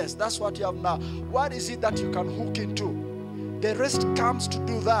 Yes, that's what you have now. What is it that you can hook into? The rest comes to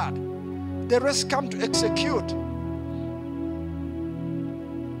do that. The rest comes to execute.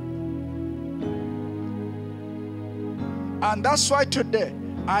 And that's why today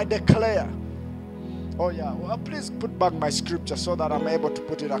I declare. Oh yeah, well, please put back my scripture so that I'm able to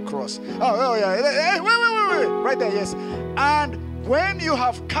put it across. Oh yeah, hey, wait, right there, yes. And when you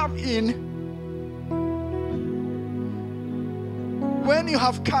have come in, when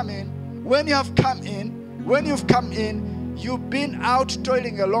you've come in, you've been out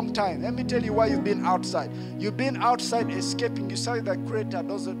toiling a long time. Let me tell you why you've been outside. You've been outside escaping. You say the Creator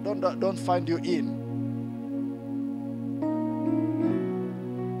don't find you in.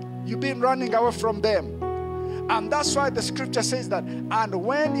 You've been running away from them. And that's why the scripture says that, and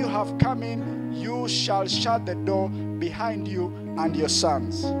when you have come in, you shall shut the door behind you and your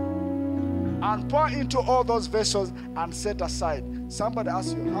sons. And pour into all those vessels and set aside. Somebody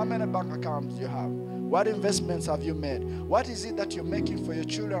asks you, how many bank accounts do you have? What investments have you made? What is it that you're making for your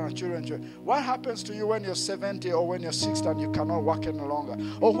children and children? What happens to you when you're 70 or when you're 60 and you cannot work any longer?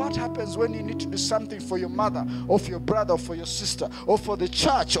 Or what happens when you need to do something for your mother or for your brother or for your sister or for the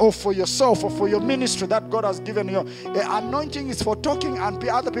church or for yourself or for your ministry that God has given you? The anointing is for talking and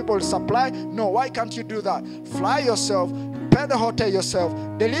other people will supply. No, why can't you do that? Fly yourself, pay the hotel yourself,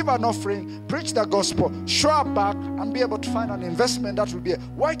 deliver an offering, preach the gospel, show up back and be able to find an investment that will be.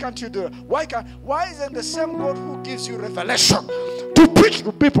 Why can't you do it? Why isn't the same God who gives you revelation to preach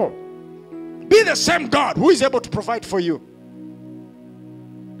to people be the same God who is able to provide for you?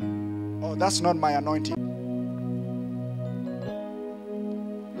 Oh, that's not my anointing.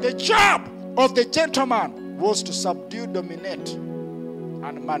 The job of the gentleman was to subdue, dominate,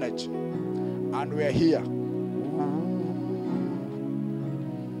 and manage. And we're here.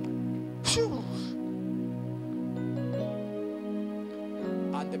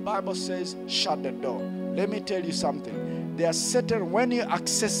 Bible says, shut the door. Let me tell you something. There are certain, when you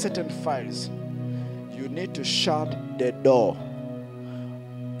access certain files, you need to shut the door.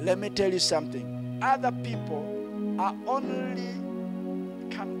 Let me tell you something. Other people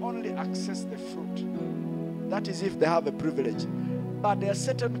can only access the fruit. That is if they have a privilege. But there are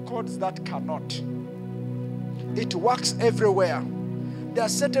certain codes that cannot. It works everywhere. There are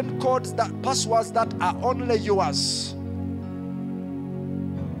certain codes, that passwords that are only yours.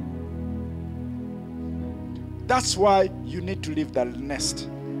 That's why you need to leave the nest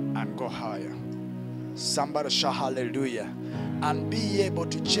and go higher. Somebody shout hallelujah. And be able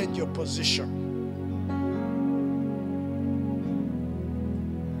to change your position.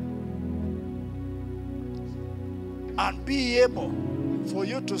 And be able for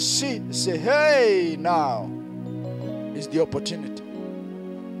you to see, say, hey, now is the opportunity.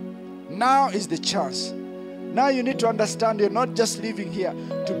 Now is the chance. Now you need to understand you're not just living here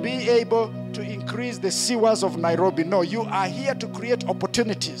to be able to increase the sewers of Nairobi. No, you are here to create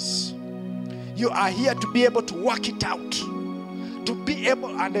opportunities. You are here to be able to work it out, to be able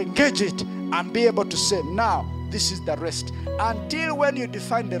and engage it and be able to say, now this is the rest. Until when you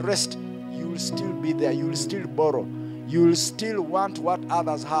define the rest, you will still be there. You will still borrow. You will still want what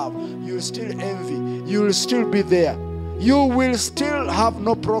others have. You will still envy. You will still be there. You will still have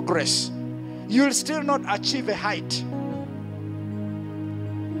no progress. You will still not achieve a height.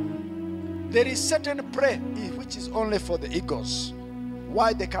 There is certain prey which is only for the eagles.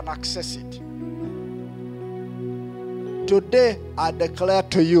 Why they can access it. Today I declare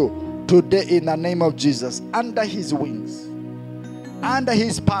to you, today in the name of Jesus, under his wings, under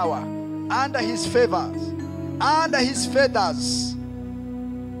his power, under his favors, under his feathers,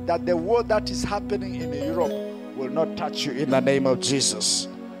 that the war that is happening in Europe will not touch you in the name of Jesus.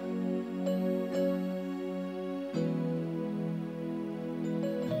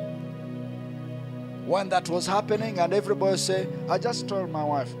 When that was happening and everybody said, I just told my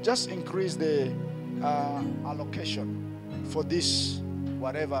wife, just increase the allocation for this,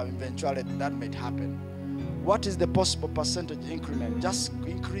 whatever eventuality that may happen. What is the possible percentage increment? Just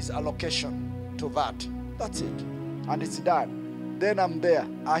increase allocation to that. That's it. And it's done. Then I'm there.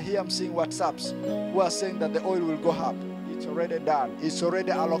 I'm seeing WhatsApps who are saying that the oil will go up. It's already done. It's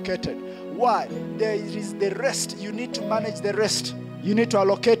already allocated. Why? There is the rest. You need to manage the rest. You need to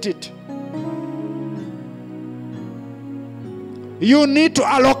allocate it. You need to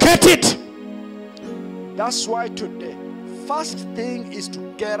allocate it. That's why today, first thing is to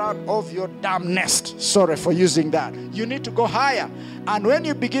get out of your damn nest. Sorry for using that. You need to go higher. And when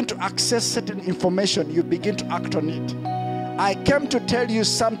you begin to access certain information, you begin to act on it. I came to tell you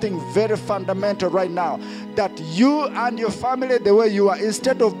something very fundamental right now. That you and your family, the way you are,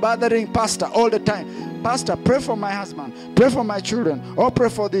 instead of bothering pastor all the time, Pastor, pray for my husband, pray for my children, or pray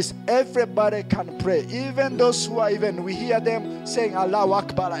for this. Everybody can pray. Even those who are we hear them saying Allahu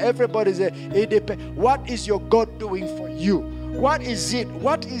Akbar. Everybody say, what is your God doing for you? What is it?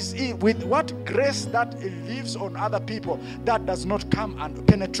 What is it? With what grace that it lives on other people that does not come and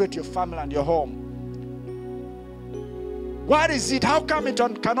penetrate your family and your home? What is it? How come it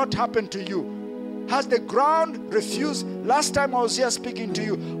cannot happen to you? Has the ground refused? Last time I was here speaking to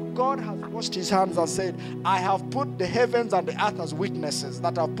you, God has washed his hands and said, I have put the heavens and the earth as witnesses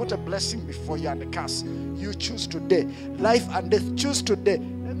that I've put a blessing before you and a curse. You choose today. Life and death, choose today.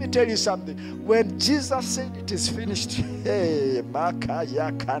 Let me tell you something. When Jesus said it is finished, hey,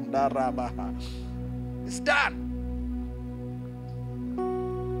 it's done.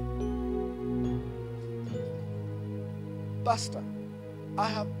 Pastor, I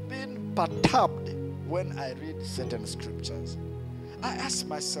have been perturbed when I read certain scriptures. I ask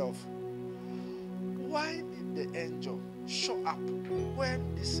myself, why did the angel show up when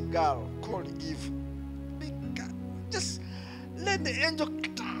this girl called Eve? Just let the angel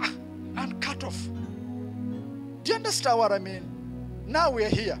and cut off. Do you understand what I mean? Now we're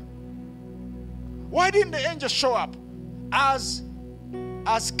here. Why didn't the angel show up as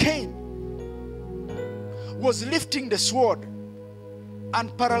Cain was lifting the sword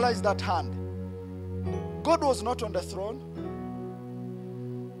and paralyzed that hand? God was not on the throne.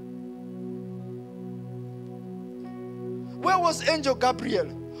 Where was Angel Gabriel,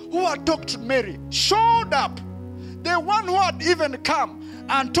 who had talked to Mary, showed up? The one who had even come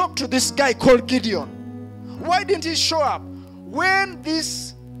and talked to this guy called Gideon. Why didn't he show up? When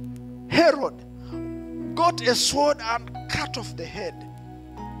this Herod got a sword and cut off the head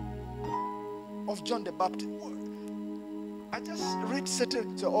of John the Baptist. I just read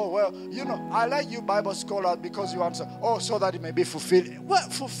certain, so, I like you Bible scholars because you answer, so that it may be fulfilled.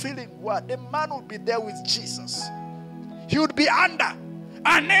 What fulfilling what? The man would be there with Jesus. He would be under.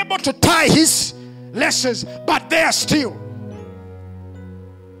 unable to tie his laces, but they are still.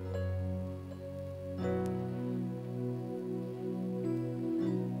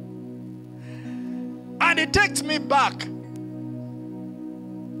 And it takes me back.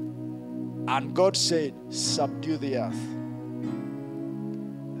 And God said, subdue the earth.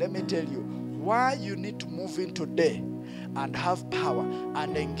 Let me tell you why you need to move in today and have power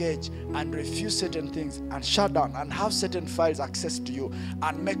and engage and refuse certain things and shut down and have certain files access to you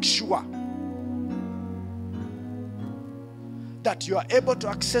and make sure that you are able to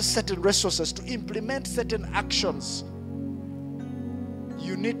access certain resources to implement certain actions.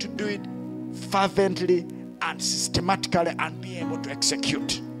 You need to do it fervently and systematically and be able to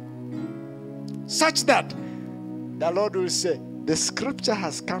execute. Such that the Lord will say, the scripture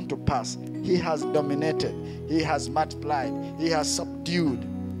has come to pass. He has dominated. He has multiplied. He has subdued.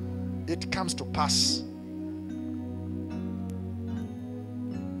 It comes to pass.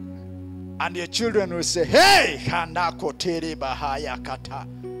 And your children will say, hey, and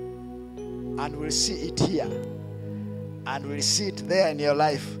we'll see it here. And we'll see it there in your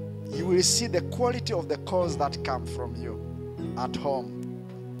life. You will see the quality of the calls that come from you at home.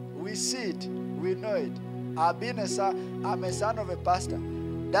 We see it. We know it. I'm a son of a pastor.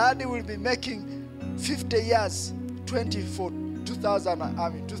 Daddy will be making 50 years, 2024.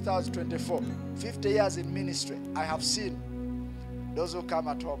 50 years in ministry. I have seen those who come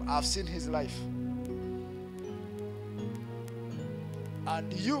at home. I've seen his life.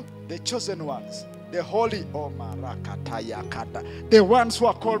 And you, the chosen ones, the holy, the ones who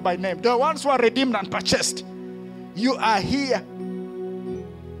are called by name, the ones who are redeemed and purchased. You are here.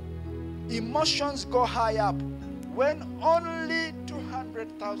 Emotions go high up when only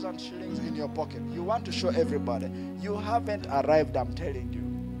 200,000 shillings in your pocket. You want to show everybody. You haven't arrived, I'm telling you.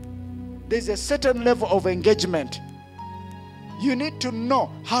 There's a certain level of engagement. You need to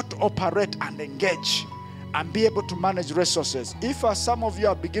know how to operate and engage and be able to manage resources. If some of you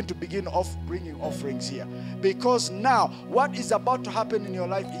are bringing offerings here, because now what is about to happen in your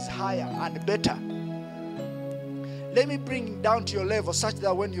life is higher and better. Let me bring it down to your level such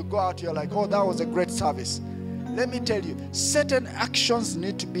that when you go out, you're like, oh, that was a great service. Let me tell you, certain actions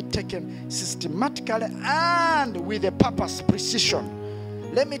need to be taken systematically and with a purpose,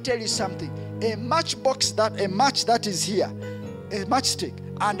 precision. Let me tell you something. A match that is here, a matchstick,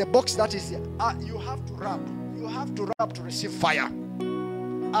 and the box that is here, you have to rub. You have to rub to receive fire.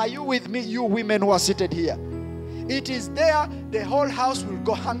 Are you with me, you women who are seated here? It is there, the whole house will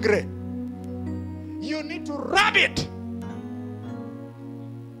go hungry. You need to rub it.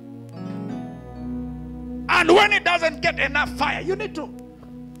 And when it doesn't get enough fire, you need to.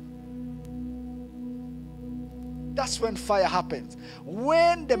 That's when fire happens.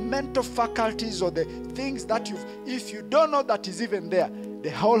 When the mental faculties or the things that if you don't know that is even there, the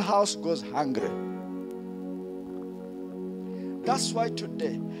whole house goes hungry. That's why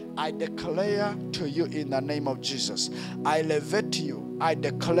today I declare to you in the name of Jesus, I elevate you. I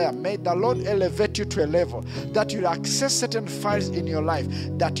declare, may the Lord elevate you to a level that you'll access certain files in your life,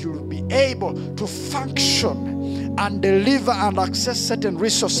 that you'll be able to function and deliver and access certain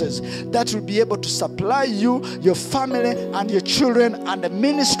resources that will be able to supply you, your family, and your children, and the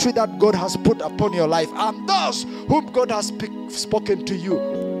ministry that God has put upon your life, and those whom God has spoken to you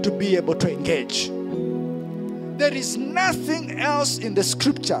to be able to engage. There is nothing else in the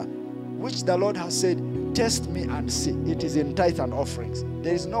scripture which the Lord has said, test me and see. It is in tithe and offerings.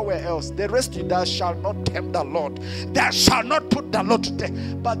 There is nowhere else. The rest, thou shalt not tempt the Lord. Thou shalt not put the Lord to death.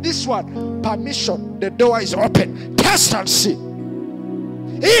 But this one, permission, the door is open. Test and see.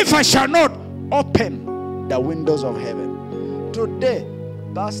 If I shall not open the windows of heaven. Today,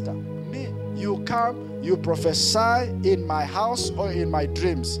 Pastor, you come, you prophesy in my house or in my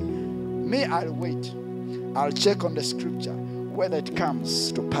dreams. Me, I'll wait. I'll check on the scripture whether it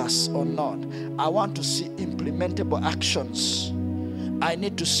comes to pass or not. I want to see implementable actions. I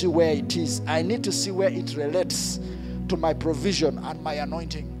need to see where it is. I need to see where it relates to my provision and my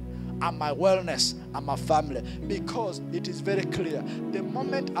anointing and my wellness and my family. Because it is very clear. The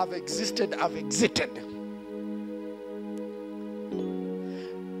moment I've existed, I've exited.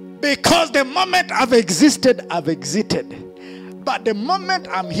 Because the moment I've existed, I've exited. But the moment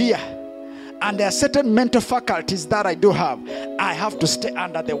I'm here, and there are certain mental faculties that I do have, I have to stay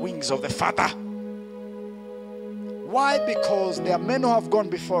under the wings of the Father. Why? Because there are men who have gone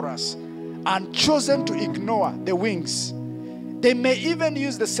before us and chosen to ignore the wings. They may even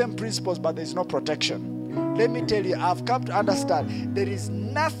use the same principles, but there is no protection. Let me tell you, I've come to understand there is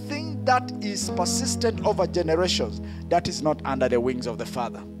nothing that is persistent over generations that is not under the wings of the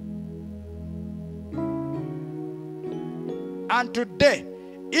Father. And today,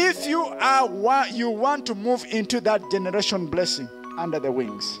 if you want to move into that generation blessing under the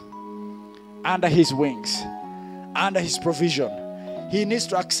wings, under his wings, under his provision, he needs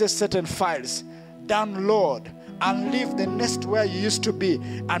to access certain files, download, and leave the nest where you used to be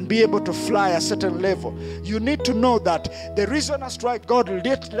and be able to fly a certain level. You need to know that the reason as to why God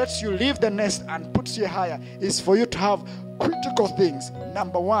lets you leave the nest and puts you higher is for you to have critical things.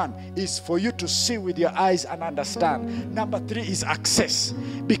 Number one is for you to see with your eyes and understand. Number three is access.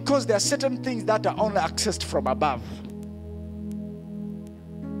 Because there are certain things that are only accessed from above.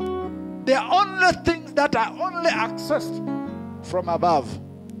 There are only things that are only accessed from above.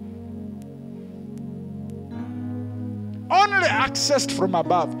 Only accessed from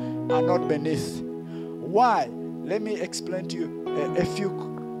above and not beneath. Why? Let me explain to you a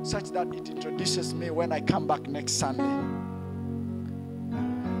few such that it introduces me when I come back next Sunday.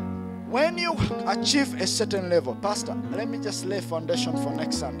 When you achieve a certain level, Pastor, let me just lay foundation for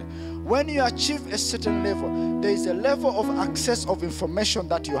next Sunday. When you achieve a certain level, there is a level of access of information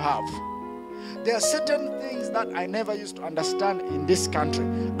that you have. There are certain things that I never used to understand in this country.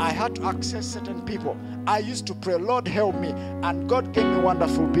 I had to access certain people. I used to pray, Lord, help me. And God gave me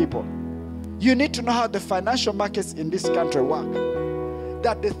wonderful people. You need to know how the financial markets in this country work.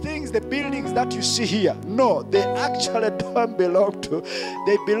 That the things, the buildings that you see here, no, they actually don't belong to.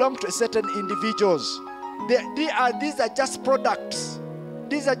 They belong to certain individuals. These are just products.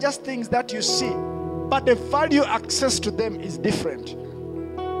 These are just things that you see. But the value access to them is different.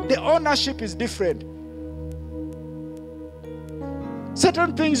 The ownership is different.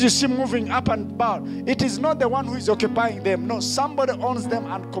 Certain things you see moving up and down, it is not the one who is occupying them. No, somebody owns them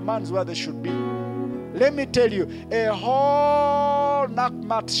and commands where they should be. Let me tell you, a whole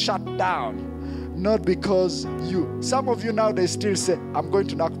Nakmat shut down. Not because you. Some of you now, they still say, I'm going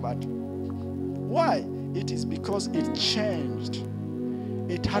to Nakmat. Why? It is because it changed.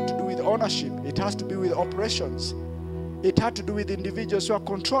 It had to do with ownership. It has to do with operations. It had to do with individuals who are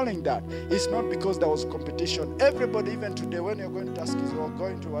controlling that. It's not because there was competition. Everybody, even today, when you're going to Tuskys or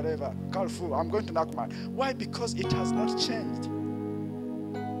going to whatever, Carrefour, I'm going to Nakmat. Why? Because it has not changed.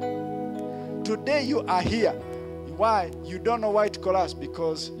 Today you are here. Why? You don't know why it collapsed.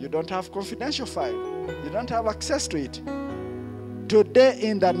 Because you don't have confidential file. You don't have access to it. Today,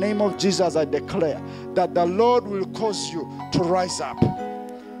 in the name of Jesus, I declare that the Lord will cause you to rise up.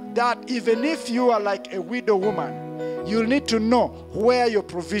 That even if you are like a widow woman, you need to know where your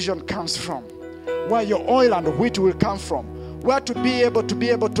provision comes from, where your oil and wheat will come from, where to be able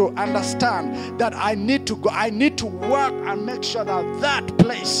to understand that I need to go, I need to work and make sure that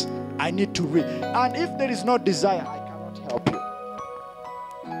place I need to reach. And if there is no desire, I cannot help you.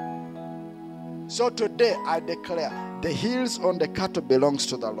 So today I declare the hills on the cattle belongs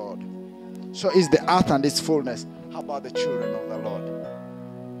to the Lord. So is the earth and its fullness. How about the children of the Lord?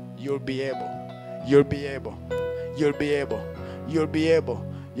 You'll be able. You'll be able. You'll be able. You'll be able.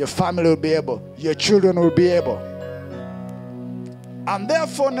 Your family will be able. Your children will be able. And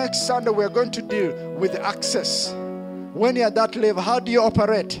therefore next Sunday we're going to deal with access. When you're at that level, how do you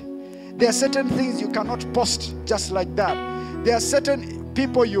operate? There are certain things you cannot post just like that. There are certain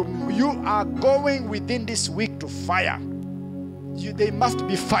people you are going within this week to fire. They must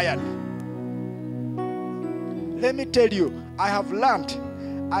be fired. Let me tell you, I have learned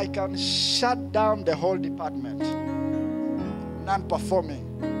I can shut down the whole department.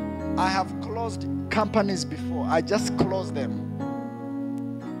 Non-performing. I have closed companies before. I just close them.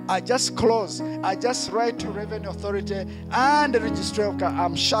 I just close. I just write to Revenue Authority and the Registry of Car.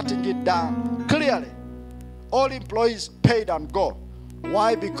 I'm shutting it down. Clearly. All employees paid and go.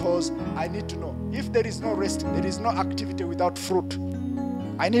 Why? Because I need to know. If there is no rest, there is no activity without fruit.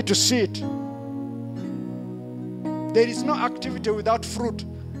 I need to see it. There is no activity without fruit.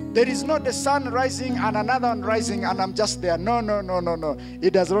 There is not the sun rising and another one rising and I'm just there. No.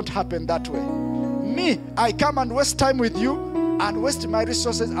 It does not happen that way. Me, I come and waste time with you and waste my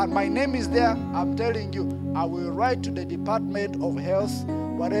resources and my name is there. I'm telling you, I will write to the Department of Health,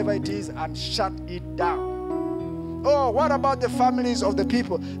 whatever it is, and shut it down. Oh, what about the families of the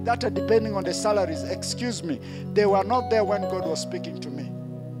people that are depending on the salaries? Excuse me, they were not there when God was speaking to me.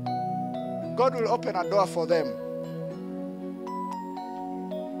 God will open a door for them.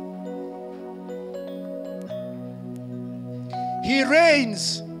 He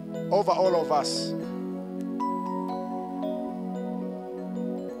reigns over all of us.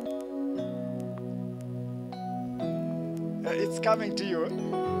 It's coming to you.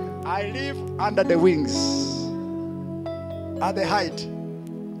 I live under the wings, at the height,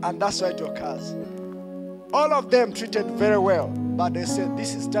 and that's why it occurs. All of them treated very well, but they said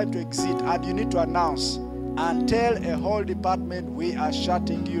this is time to exit and you need to announce and tell a whole department, we are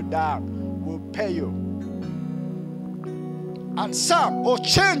shutting you down. We'll pay you. And some, or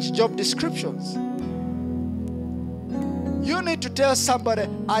change job descriptions. You need to tell somebody,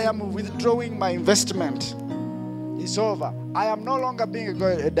 I am withdrawing my investment. It's over. I am no longer being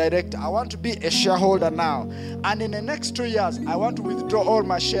a director. I want to be a shareholder now. And in the next 2 years, I want to withdraw all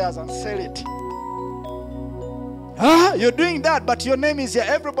my shares and sell it. You're doing that, but your name is here.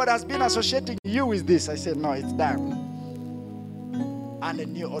 Everybody has been associating you with this. I said, no, it's done. And a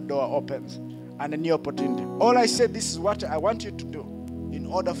new door opens. And a new opportunity. All I said, this is what I want you to do in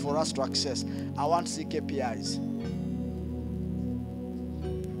order for us to access. I want to see KPIs.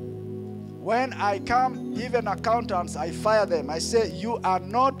 When I come, even accountants, I fire them. I say, you are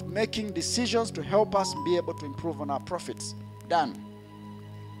not making decisions to help us be able to improve on our profits. Done.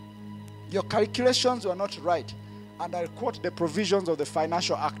 Your calculations were not right. And I quote the provisions of the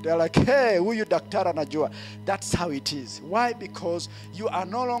Financial Act. They're like, hey, huyu daktari anajua. That's how it is. Why? Because you are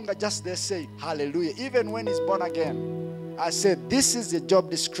no longer just there saying, hallelujah. Even when he's born again, I said, this is the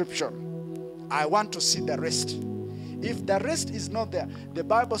job description. I want to see the rest. If the rest is not there, the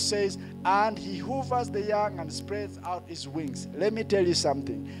Bible says, and he hoovers the young and spreads out his wings. Let me tell you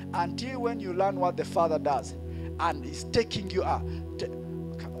something. Until when you learn what the Father does, and is taking you up.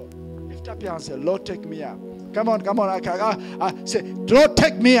 Lift up your hand and say, Lord, take me up. Come on. Say, Lord,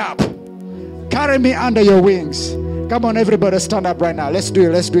 take me up. Carry me under your wings. Come on, everybody, stand up right now. Let's do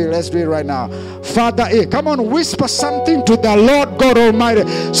it right now. Father, come on, whisper something to the Lord God Almighty.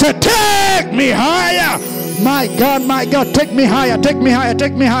 Say, take me higher. My God, take me higher. Take me higher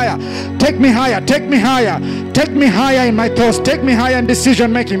in my thoughts. Take me higher in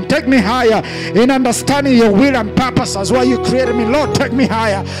decision making. Take me higher in understanding your will and purpose as why you created me. Lord, take me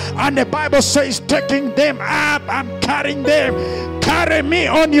higher. And the Bible says, taking them up and carrying them. Carry me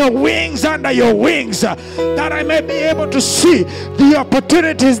on your wings, under your wings, that I may be able to see the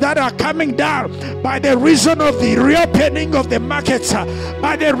opportunities that are coming down by the reason of the reopening of the markets,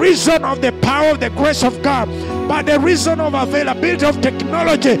 by the reason of the power of the grace of God, by the reason of availability of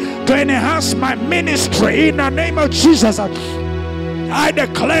technology to enhance my ministry. In the name of Jesus, I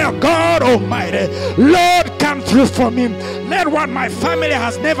declare, God Almighty, Lord, come through for me. Let what my family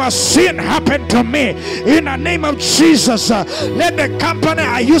has never seen happen to me. In the name of Jesus, let the company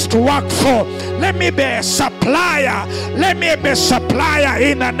I used to work for, let me be a supplier. Let me be a supplier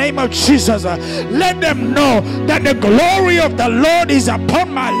in the name of Jesus. Let them know that the glory of the Lord is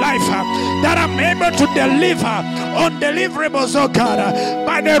upon my life, that I'm able to deliver on deliverables, oh God,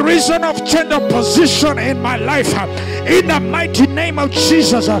 by the reason of change of position in my life. In the mighty name of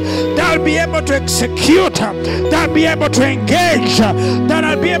Jesus, that I'll be able to execute, that I'll be able to engage, that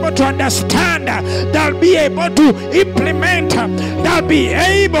I'll be able to understand, that I'll be able to implement, that I'll be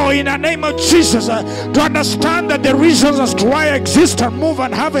able in the name of Jesus to understand that the reasons as to why I exist and move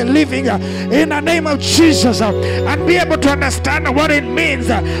and have a living in the name of Jesus, and be able to understand what it means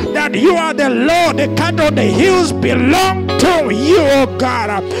that you are the Lord. The cattle on the hills belong to you, oh God.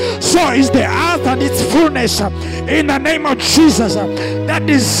 So is the earth and its fullness. In the name of Jesus, that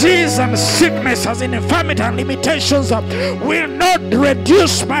disease and sicknesses and infirmity and limitations will not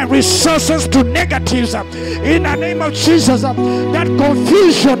reduce my resources to negatives. In the name of Jesus, that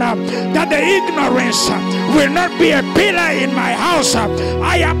confusion, that the ignorance will not be a pillar in my house.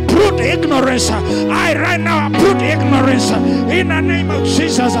 I uproot ignorance. I right now uproot ignorance. In the name of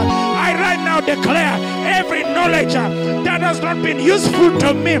Jesus, I right now declare every knowledge that has not been useful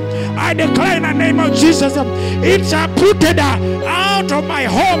to me, I declare in the name of Jesus, it's uprooted out of my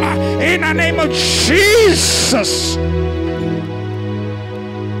home in the name of Jesus.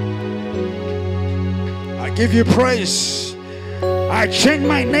 I give you praise. I change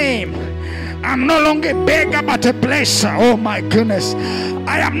my name. I'm no longer a beggar but a blesser. Oh my goodness.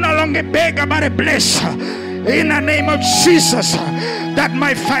 I am no longer a beggar but a blesser. In the name of Jesus, that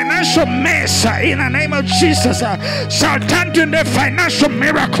my financial mess, in the name of Jesus, shall turn to the financial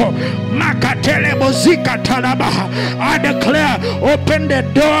miracle. I declare, open the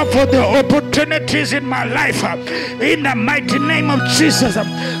door for the opportunities in my life. In the mighty name of Jesus,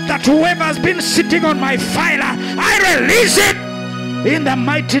 that whoever has been sitting on my file, I release it. In the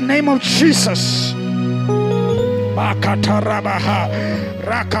mighty name of Jesus.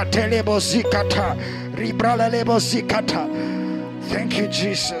 Thank you,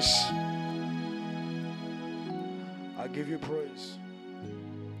 Jesus. I give you praise.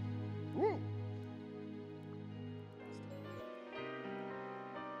 Woo.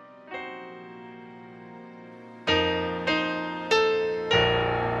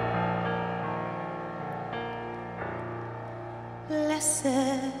 Blessed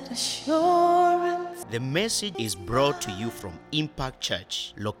assurance, The message is brought to you from Impact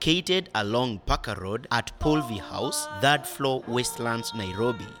Church, located along Parker Road at Polvi House, 3rd floor, Westlands,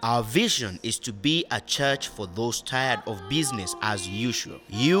 Nairobi. Our vision is to be a church for those tired of business as usual.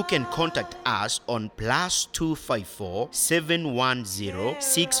 You can contact us on +254 710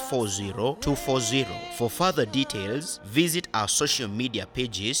 640 240. For further details, visit our social media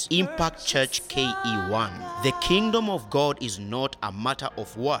pages, Impact Church KE1. The kingdom of God is not a matter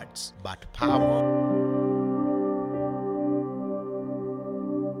of words, but power.